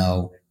wanting to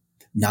know,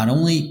 not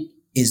only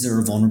is there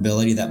a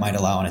vulnerability that might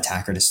allow an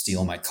attacker to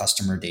steal my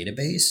customer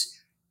database,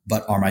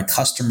 but are my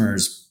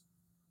customers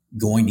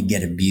going to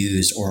get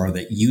abused, or are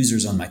the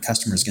users on my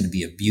customers going to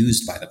be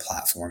abused by the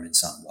platform in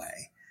some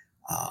way?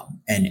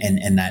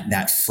 And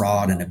that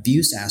fraud and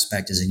abuse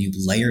aspect is a new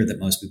layer that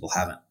most people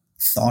haven't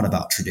thought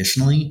about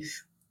traditionally,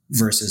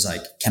 versus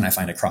like, can I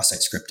find a cross-site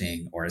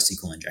scripting or a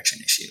SQL injection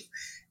issue?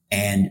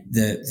 And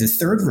the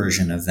third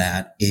version of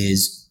that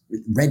is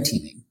red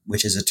teaming,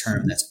 which is a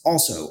term that's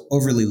also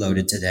overly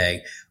loaded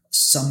today.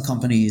 Some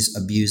companies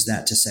abuse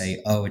that to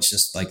say, oh, it's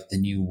just like the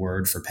new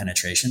word for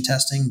penetration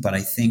testing. But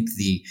I think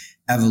the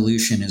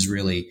evolution is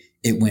really,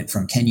 it went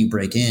from can you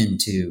break in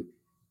to,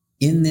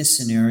 in this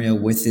scenario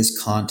with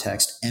this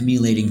context,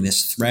 emulating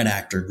this threat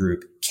actor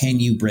group,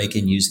 can you break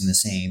in using the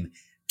same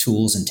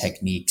tools and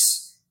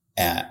techniques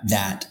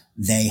that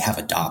they have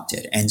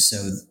adopted? And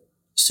so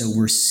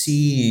we're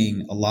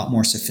seeing a lot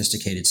more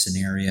sophisticated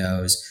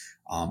scenarios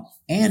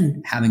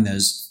and having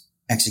those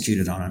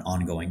executed on an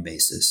ongoing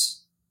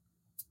basis.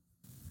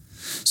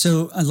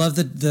 So I love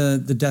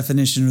the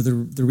definition or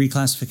the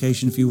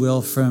reclassification, if you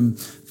will, from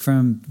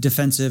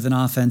defensive and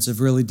offensive.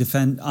 Really,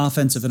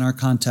 offensive in our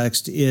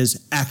context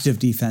is active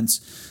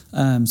defense.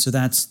 So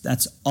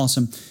that's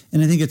awesome,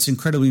 and I think it's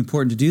incredibly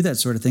important to do that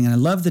sort of thing. And I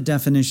love the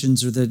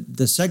definitions or the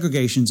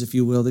segregations, if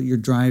you will, that you're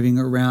driving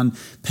around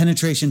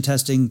penetration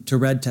testing to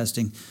red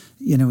testing.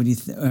 When you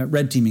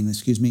red teaming,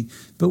 excuse me.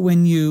 But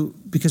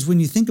because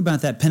when you think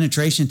about that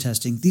penetration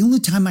testing, the only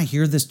time I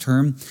hear this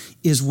term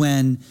is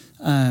when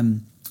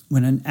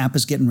an app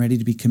is getting ready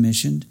to be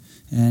commissioned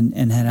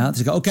and head out.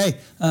 They go, okay,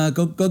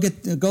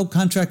 go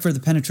contract for the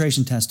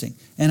penetration testing.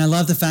 And I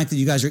love the fact that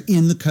you guys are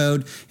in the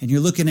code and you're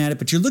looking at it,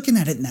 but you're looking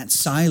at it in that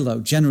silo,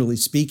 generally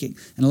speaking.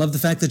 And I love the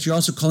fact that you're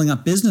also calling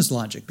out business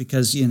logic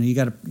because you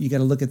got to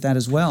look at that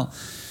as well.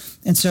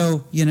 And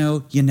so,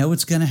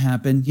 it's going to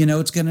happen.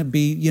 It's going to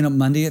be,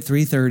 Monday at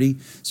 3:30.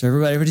 So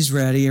everybody's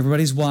ready.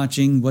 Everybody's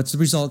watching. What's the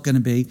result going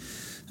to be?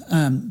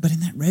 But in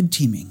that red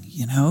teaming,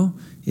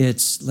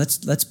 it's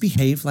let's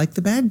behave like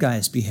the bad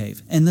guys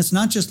behave. And let's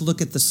not just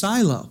look at the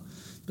silo,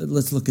 but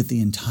let's look at the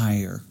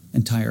entire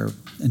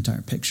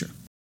picture.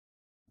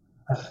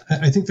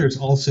 I think there's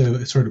also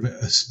a sort of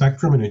a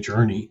spectrum and a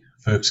journey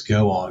folks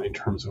go on in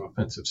terms of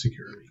offensive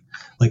security.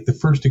 Like the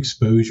first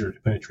exposure to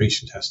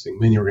penetration testing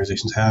many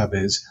organizations have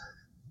is,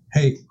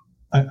 hey,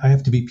 I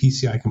have to be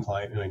PCI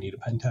compliant and I need a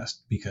pen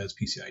test because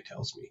PCI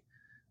tells me,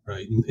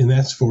 right? And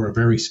that's for a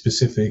very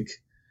specific,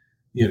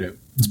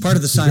 it's part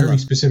of the silo. Very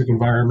specific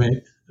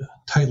environment,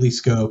 tightly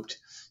scoped.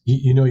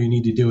 You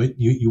need to do it.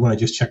 You want to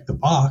just check the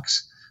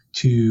box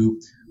to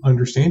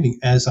understanding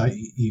as I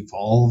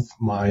evolve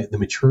the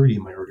maturity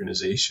of my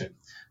organization,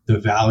 the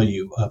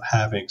value of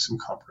having some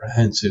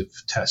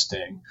comprehensive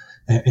testing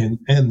and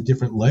the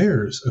different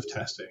layers of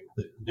testing,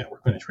 the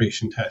network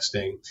penetration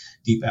testing,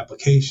 deep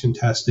application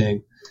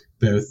testing,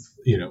 both,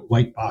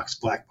 white box,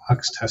 black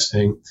box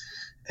testing,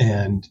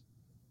 and,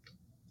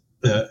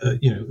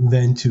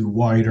 then to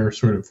wider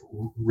sort of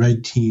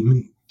red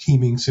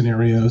teaming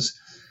scenarios,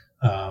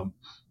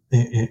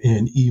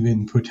 and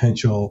even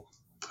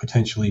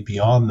potentially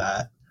beyond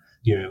that,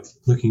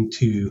 looking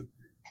to,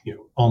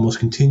 almost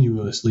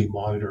continuously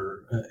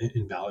monitor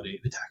and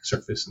validate attack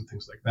surface and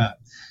things like that.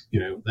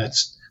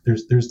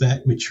 There's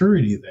that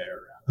maturity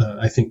there.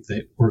 I think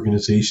that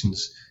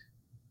organizations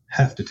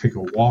have to take a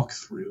walk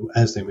through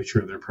as they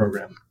mature their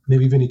program.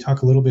 Maybe Vinny,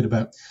 talk a little bit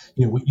about,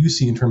 what you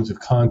see in terms of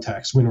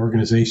context when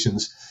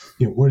organizations,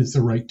 what is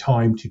the right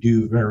time to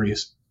do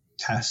various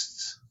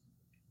tests?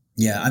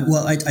 Yeah,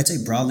 well, I'd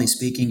say broadly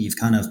speaking, you've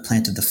kind of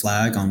planted the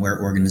flag on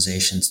where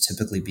organizations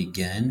typically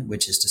begin,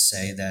 which is to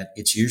say that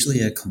it's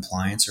usually a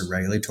compliance or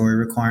regulatory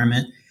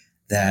requirement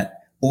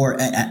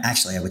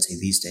actually, I would say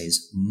these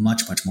days,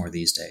 much, much more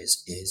these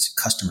days, is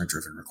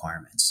customer-driven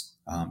requirements.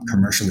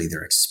 Commercially,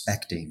 they're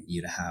expecting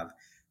you to have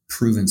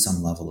proven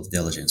some level of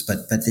diligence, but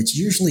it's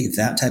usually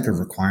that type of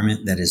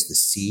requirement that is the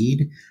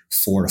seed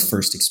for a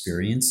first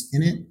experience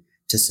in it,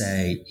 to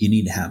say you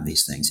need to have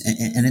these things.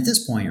 And at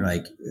this point,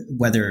 like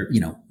whether,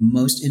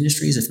 most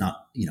industries, if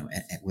not,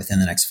 within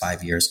the next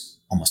 5 years,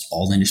 almost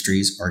all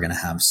industries are going to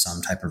have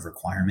some type of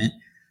requirement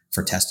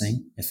for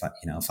testing. If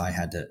I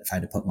had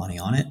to put money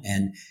on it,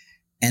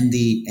 and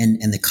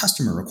the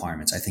customer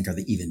requirements, I think, are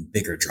the even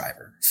bigger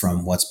driver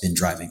from what's been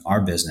driving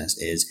our business.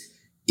 Is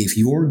if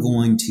you're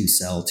going to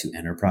sell to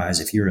enterprise,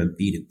 if you're a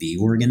B2B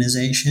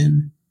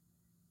organization,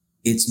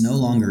 it's no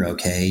longer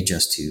okay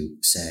just to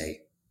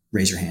say,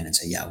 raise your hand and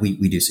say, yeah, we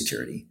do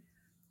security.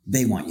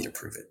 They want you to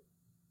prove it.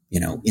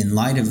 In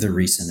light of the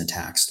recent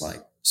attacks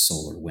like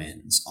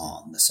SolarWinds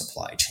on the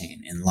supply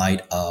chain, in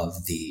light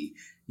of the,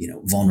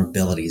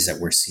 vulnerabilities that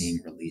we're seeing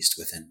released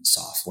within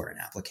software and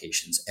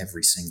applications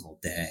every single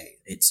day,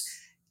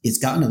 it's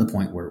gotten to the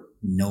point where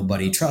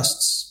nobody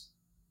trusts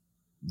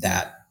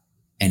that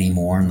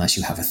anymore unless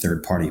you have a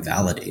third party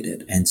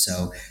validated. And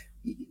so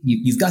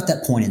you've got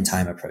that point in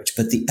time approach.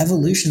 But the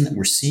evolution that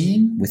we're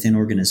seeing within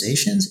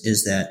organizations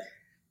is that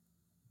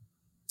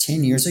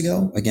 10 years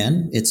ago,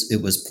 again,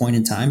 it was point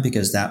in time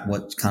because that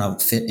what kind of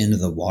fit into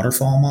the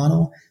waterfall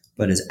model.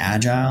 But as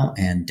Agile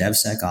and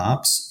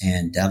DevSecOps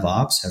and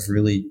DevOps have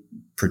really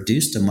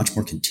produced a much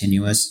more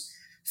continuous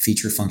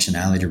feature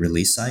functionality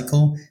release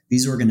cycle,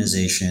 these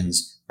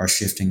organizations are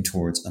shifting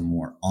towards a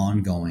more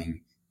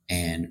ongoing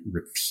and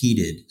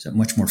repeated, so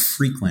much more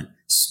frequent,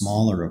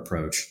 smaller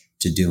approach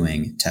to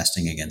doing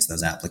testing against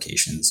those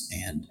applications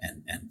and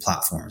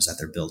platforms that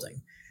they're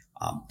building.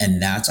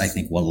 And that's, I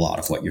think, a lot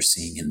of what you're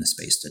seeing in the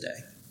space today.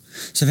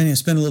 So, Vinny, I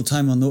spent a little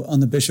time on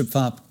the Bishop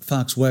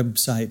Fox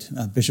website,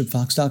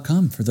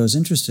 bishopfox.com, for those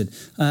interested.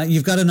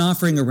 You've got an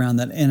offering around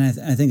that, and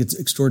I think it's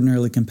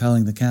extraordinarily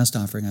compelling, the CAST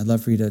offering. I'd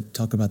love for you to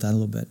talk about that a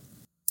little bit.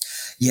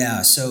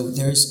 Yeah, so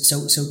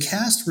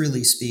CAST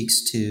really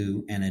speaks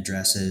to and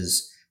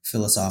addresses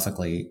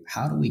philosophically,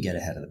 how do we get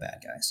ahead of the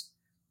bad guys?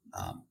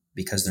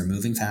 Because they're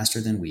moving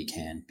faster than we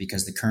can,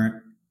 because the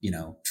current,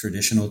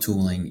 traditional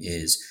tooling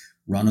is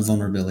run a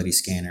vulnerability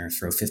scanner,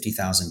 throw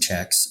 50,000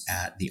 checks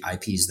at the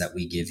IPs that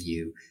we give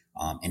you,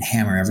 and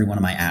hammer every one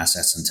of my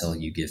assets until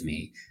you give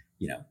me,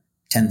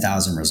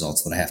 10,000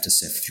 results that I have to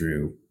sift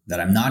through that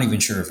I'm not even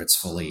sure if it's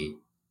fully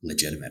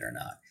legitimate or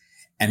not.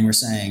 And we're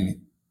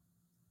saying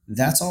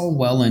that's all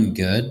well and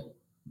good,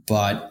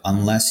 but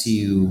unless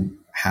you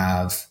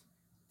have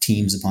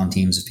teams upon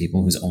teams of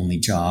people whose only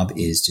job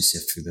is to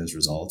sift through those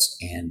results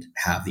and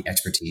have the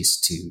expertise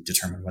to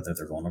determine whether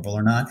they're vulnerable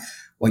or not,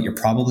 what you're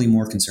probably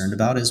more concerned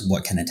about is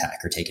what can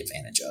attacker take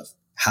advantage of?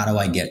 How do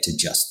I get to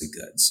just the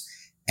goods?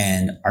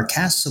 And our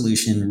CAST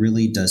solution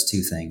really does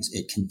two things.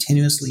 It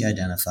continuously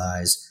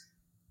identifies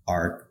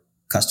our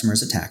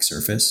customer's attack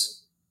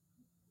surface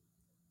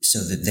so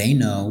that they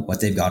know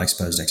what they've got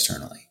exposed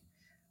externally.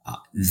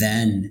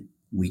 Then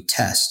we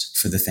test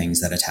for the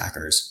things that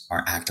attackers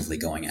are actively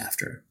going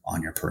after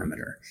on your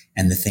perimeter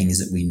and the things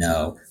that we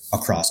know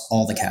across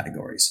all the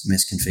categories: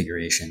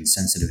 misconfiguration,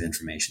 sensitive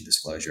information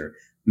disclosure,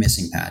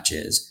 missing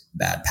patches,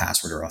 bad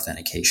password or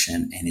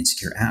authentication, and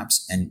insecure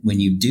apps. And when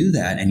you do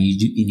that and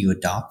you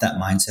adopt that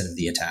mindset of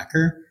the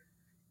attacker,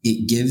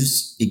 it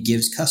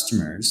gives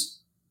customers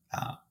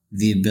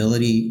the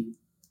ability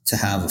to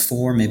have a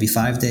 4, maybe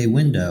 5 day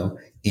window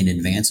in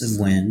advance of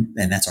when,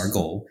 and that's our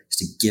goal, is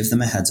to give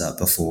them a heads up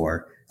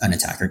before an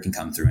attacker can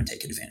come through and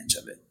take advantage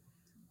of it.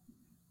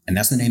 And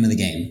that's the name of the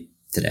game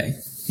today.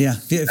 Yeah.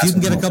 If you can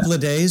get a couple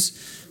of days,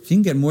 if you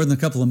can get more than a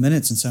couple of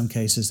minutes in some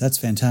cases, that's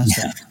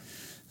fantastic. Yeah.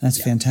 That's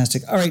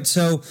fantastic. All right,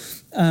 so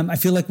I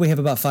feel like we have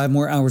about 5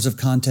 more hours of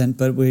content,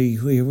 but we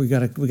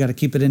gotta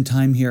keep it in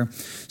time here.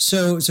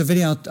 So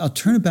Vinny, I'll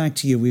turn it back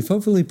to you. We've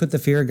hopefully put the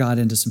fear of God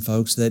into some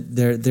folks that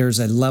there's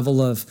a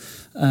level of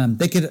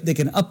they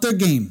can up their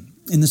game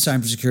in the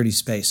cybersecurity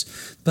space.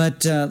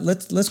 But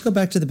let's go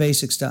back to the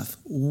basic stuff.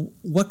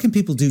 What can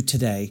people do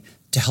today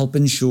to help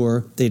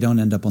ensure they don't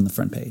end up on the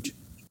front page?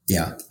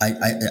 Yeah,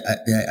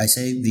 I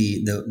say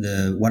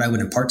the what I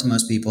would impart to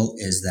most people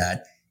is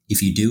that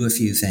if you do a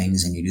few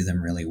things and you do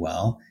them really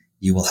well,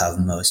 you will have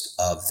most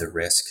of the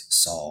risk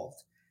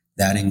solved.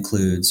 That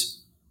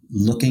includes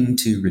looking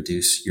to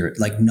reduce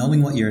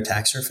knowing what your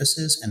attack surface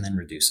is and then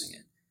reducing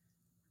it.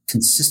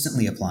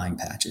 Consistently applying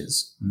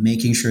patches,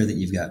 making sure that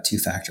you've got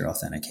 2-factor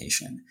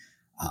authentication,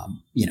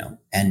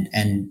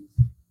 and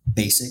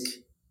basic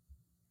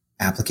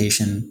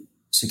application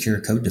secure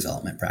code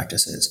development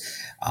practices.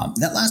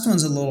 That last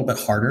one's a little bit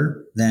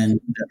harder than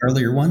the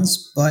earlier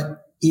ones,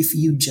 but if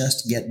you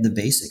just get the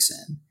basics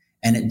in,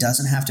 and it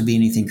doesn't have to be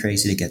anything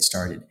crazy to get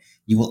started,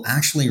 you will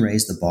actually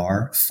raise the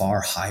bar far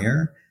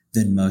higher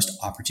than most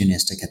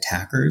opportunistic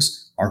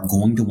attackers are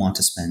going to want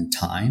to spend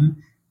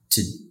time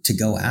to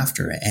go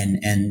after it.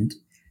 And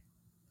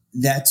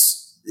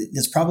that's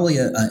probably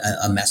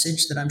a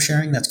message that I'm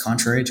sharing that's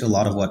contrary to a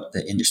lot of what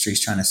the industry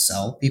is trying to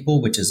sell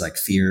people, which is like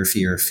fear,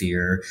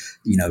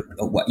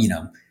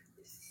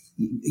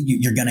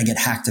 you're going to get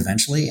hacked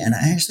eventually. And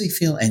I actually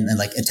feel, and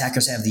like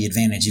attackers have the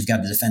advantage, you've got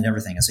to defend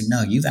everything. It's like,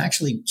 no, you've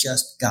actually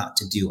just got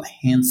to do a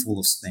handful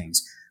of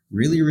things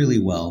really, really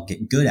well,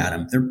 get good at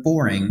them. They're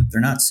boring.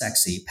 They're not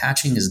sexy.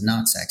 Patching is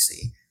not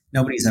sexy.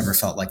 Nobody's ever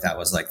felt like that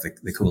was like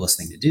the coolest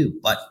thing to do,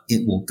 but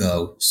it will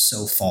go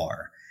so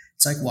far.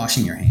 It's like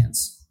washing your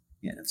hands.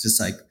 Yeah, it's just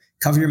like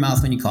cover your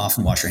mouth when you cough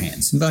and wash your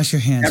hands. Wash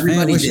your hands.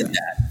 Everybody did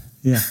that.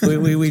 Yeah,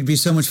 we'd be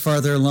so much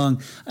farther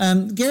along.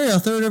 Gary, I'll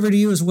throw it over to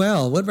you as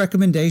well. What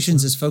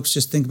recommendations as folks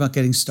just think about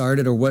getting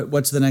started, or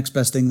what's the next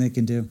best thing they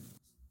can do?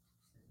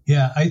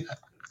 Yeah,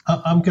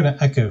 I'm going to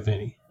echo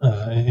Vinny.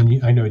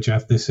 And I know,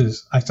 Jeff, I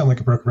sound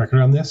like a broken record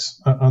on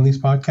this, on these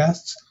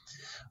podcasts.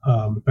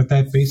 But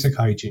that basic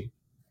hygiene,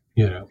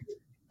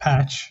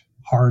 patch,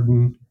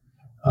 harden,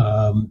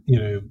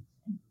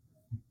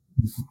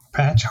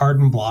 patch,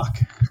 harden, block,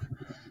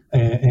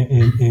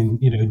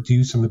 and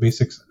do some of the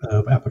basics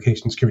of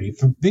application security.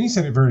 Vinny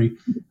said it very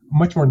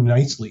much more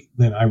nicely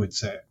than I would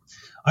say.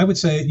 I would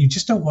say you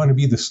just don't want to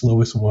be the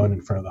slowest one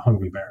in front of the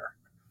hungry bear.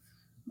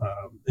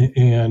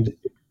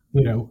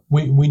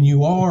 When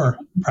you are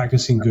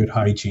practicing good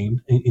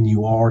hygiene and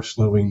you are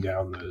slowing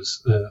down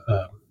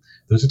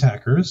those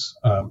attackers,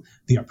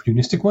 the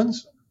opportunistic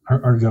ones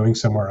are going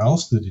somewhere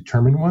else. The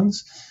determined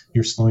ones,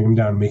 you're slowing them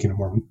down and making them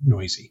more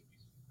noisy,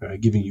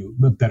 giving you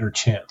a better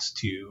chance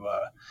to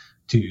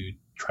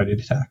try to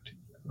detect.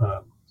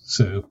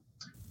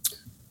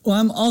 Well,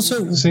 I'm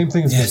also same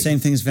thing as Vinny. Same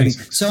thing as Vinny.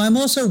 So I'm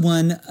also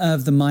one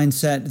of the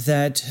mindset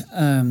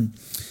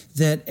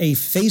that a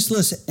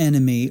faceless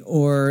enemy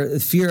or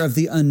fear of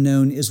the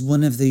unknown is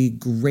one of the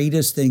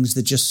greatest things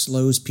that just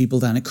slows people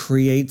down. It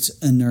creates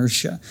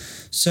inertia.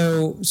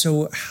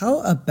 So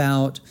how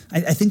about,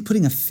 I think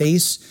putting a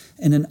face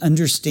and an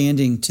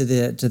understanding to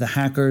the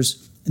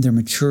hackers, their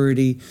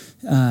maturity,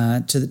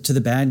 to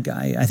the bad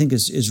guy, I think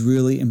is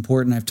really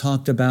important. I've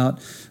talked about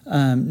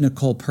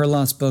Nicole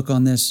Perloff's book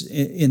on this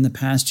in the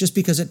past, just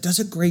because it does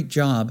a great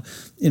job,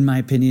 in my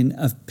opinion,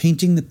 of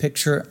painting the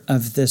picture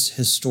of this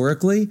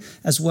historically,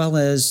 as well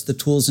as the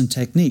tools and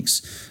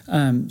techniques.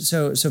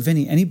 So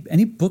Vinny,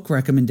 any book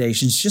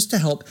recommendations just to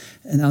help,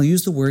 and I'll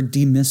use the word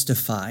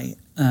demystify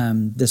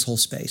this whole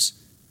space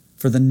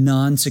for the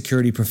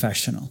non-security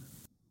professional?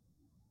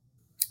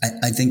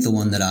 I think the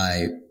one that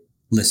I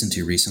listened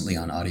to recently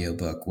on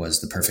audiobook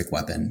was The Perfect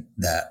Weapon,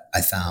 that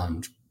I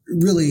found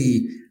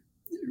really,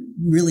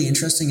 really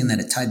interesting in that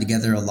it tied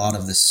together a lot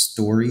of the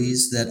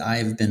stories that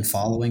I've been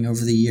following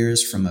over the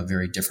years from a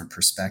very different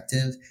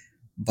perspective.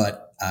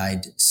 But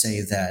I'd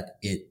say that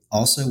it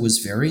also was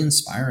very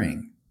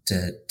inspiring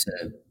to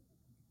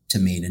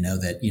me to know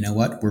that, you know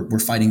what, we're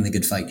fighting the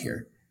good fight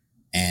here.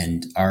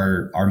 And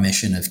our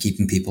mission of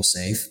keeping people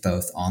safe,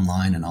 both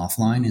online and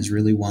offline, is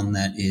really one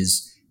that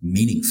is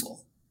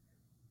meaningful.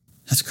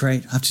 That's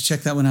great. I'll have to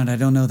check that one out. I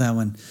don't know that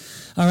one.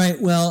 All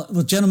right. Well,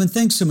 gentlemen,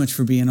 thanks so much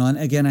for being on.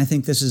 Again, I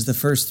think this is the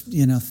first,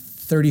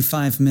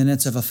 35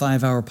 minutes of a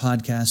 5-hour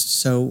podcast.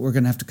 So we're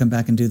going to have to come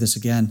back and do this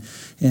again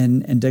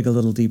and dig a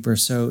little deeper.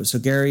 So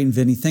Gary and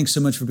Vinny, thanks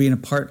so much for being a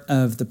part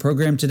of the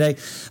program today.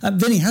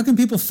 Vinny, how can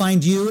people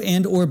find you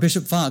and or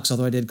Bishop Fox?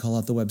 Although I did call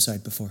out the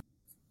website before.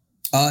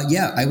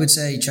 I would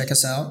say check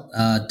us out,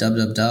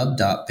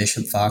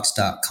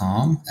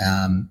 www.bishopfox.com.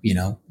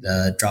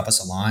 Drop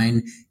us a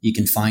line. You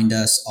can find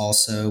us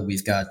also.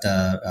 We've got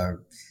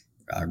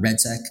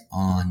RedSec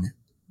on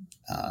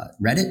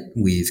Reddit.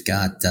 We've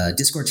got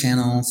Discord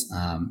channels.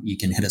 You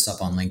can hit us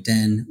up on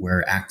LinkedIn.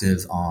 We're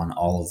active on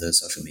all of the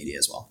social media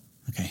as well.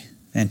 Okay,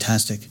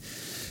 fantastic.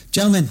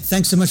 Gentlemen,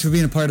 thanks so much for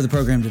being a part of the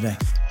program today.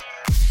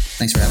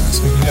 Thanks for having us.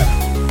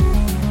 Yeah.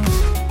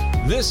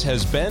 This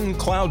has been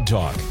Cloud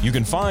Talk. You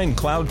can find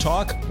Cloud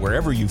Talk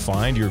wherever you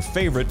find your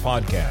favorite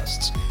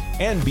podcasts.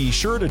 And be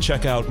sure to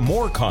check out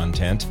more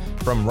content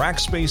from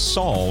Rackspace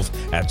Solve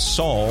at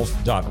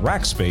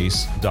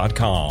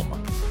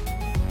solve.rackspace.com.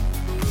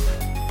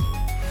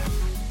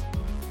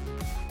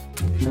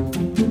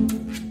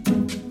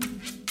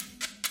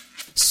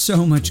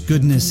 So much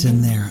goodness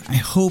in there. I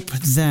hope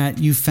that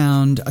you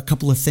found a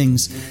couple of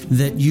things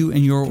that you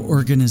and your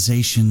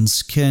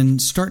organizations can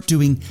start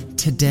doing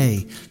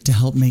today to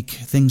help make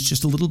things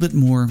just a little bit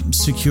more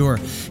secure.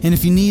 And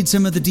if you need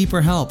some of the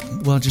deeper help,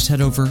 well, just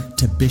head over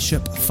to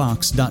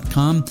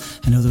bishopfox.com.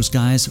 I know those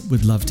guys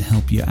would love to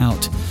help you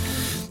out.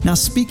 Now,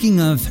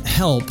 speaking of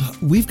help,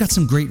 we've got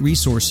some great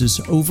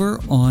resources over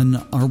on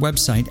our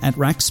website at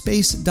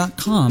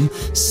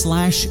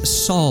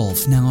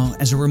rackspace.com/solve. Now,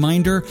 as a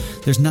reminder,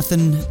 there's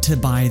nothing to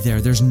buy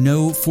there. There's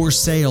no for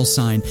sale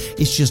sign.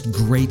 It's just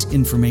great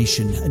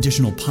information.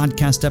 Additional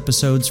podcast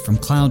episodes from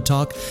Cloud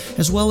Talk,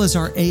 as well as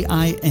our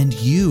AI and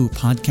You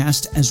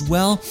podcast, as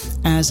well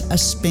as a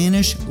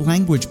Spanish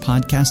language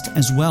podcast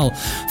as well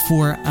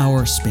for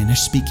our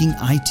Spanish-speaking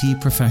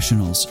IT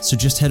professionals. So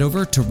just head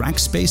over to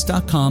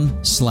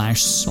rackspace.com/solve.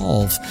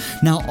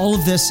 Now, all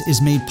of this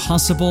is made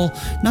possible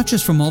not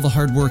just from all the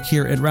hard work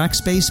here at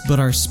Rackspace, but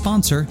our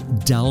sponsor,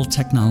 Dell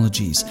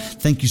Technologies.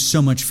 Thank you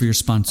so much for your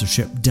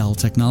sponsorship, Dell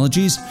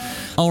Technologies.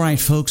 All right,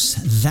 folks,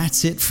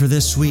 that's it for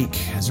this week.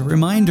 As a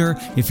reminder,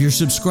 if you're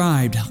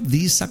subscribed,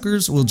 these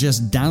suckers will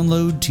just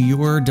download to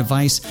your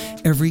device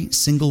every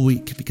single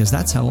week, because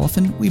that's how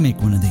often we make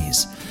one of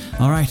these.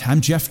 All right, I'm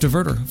Jeff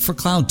DeVerter for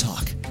Cloud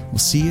Talk. We'll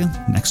see you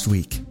next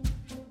week.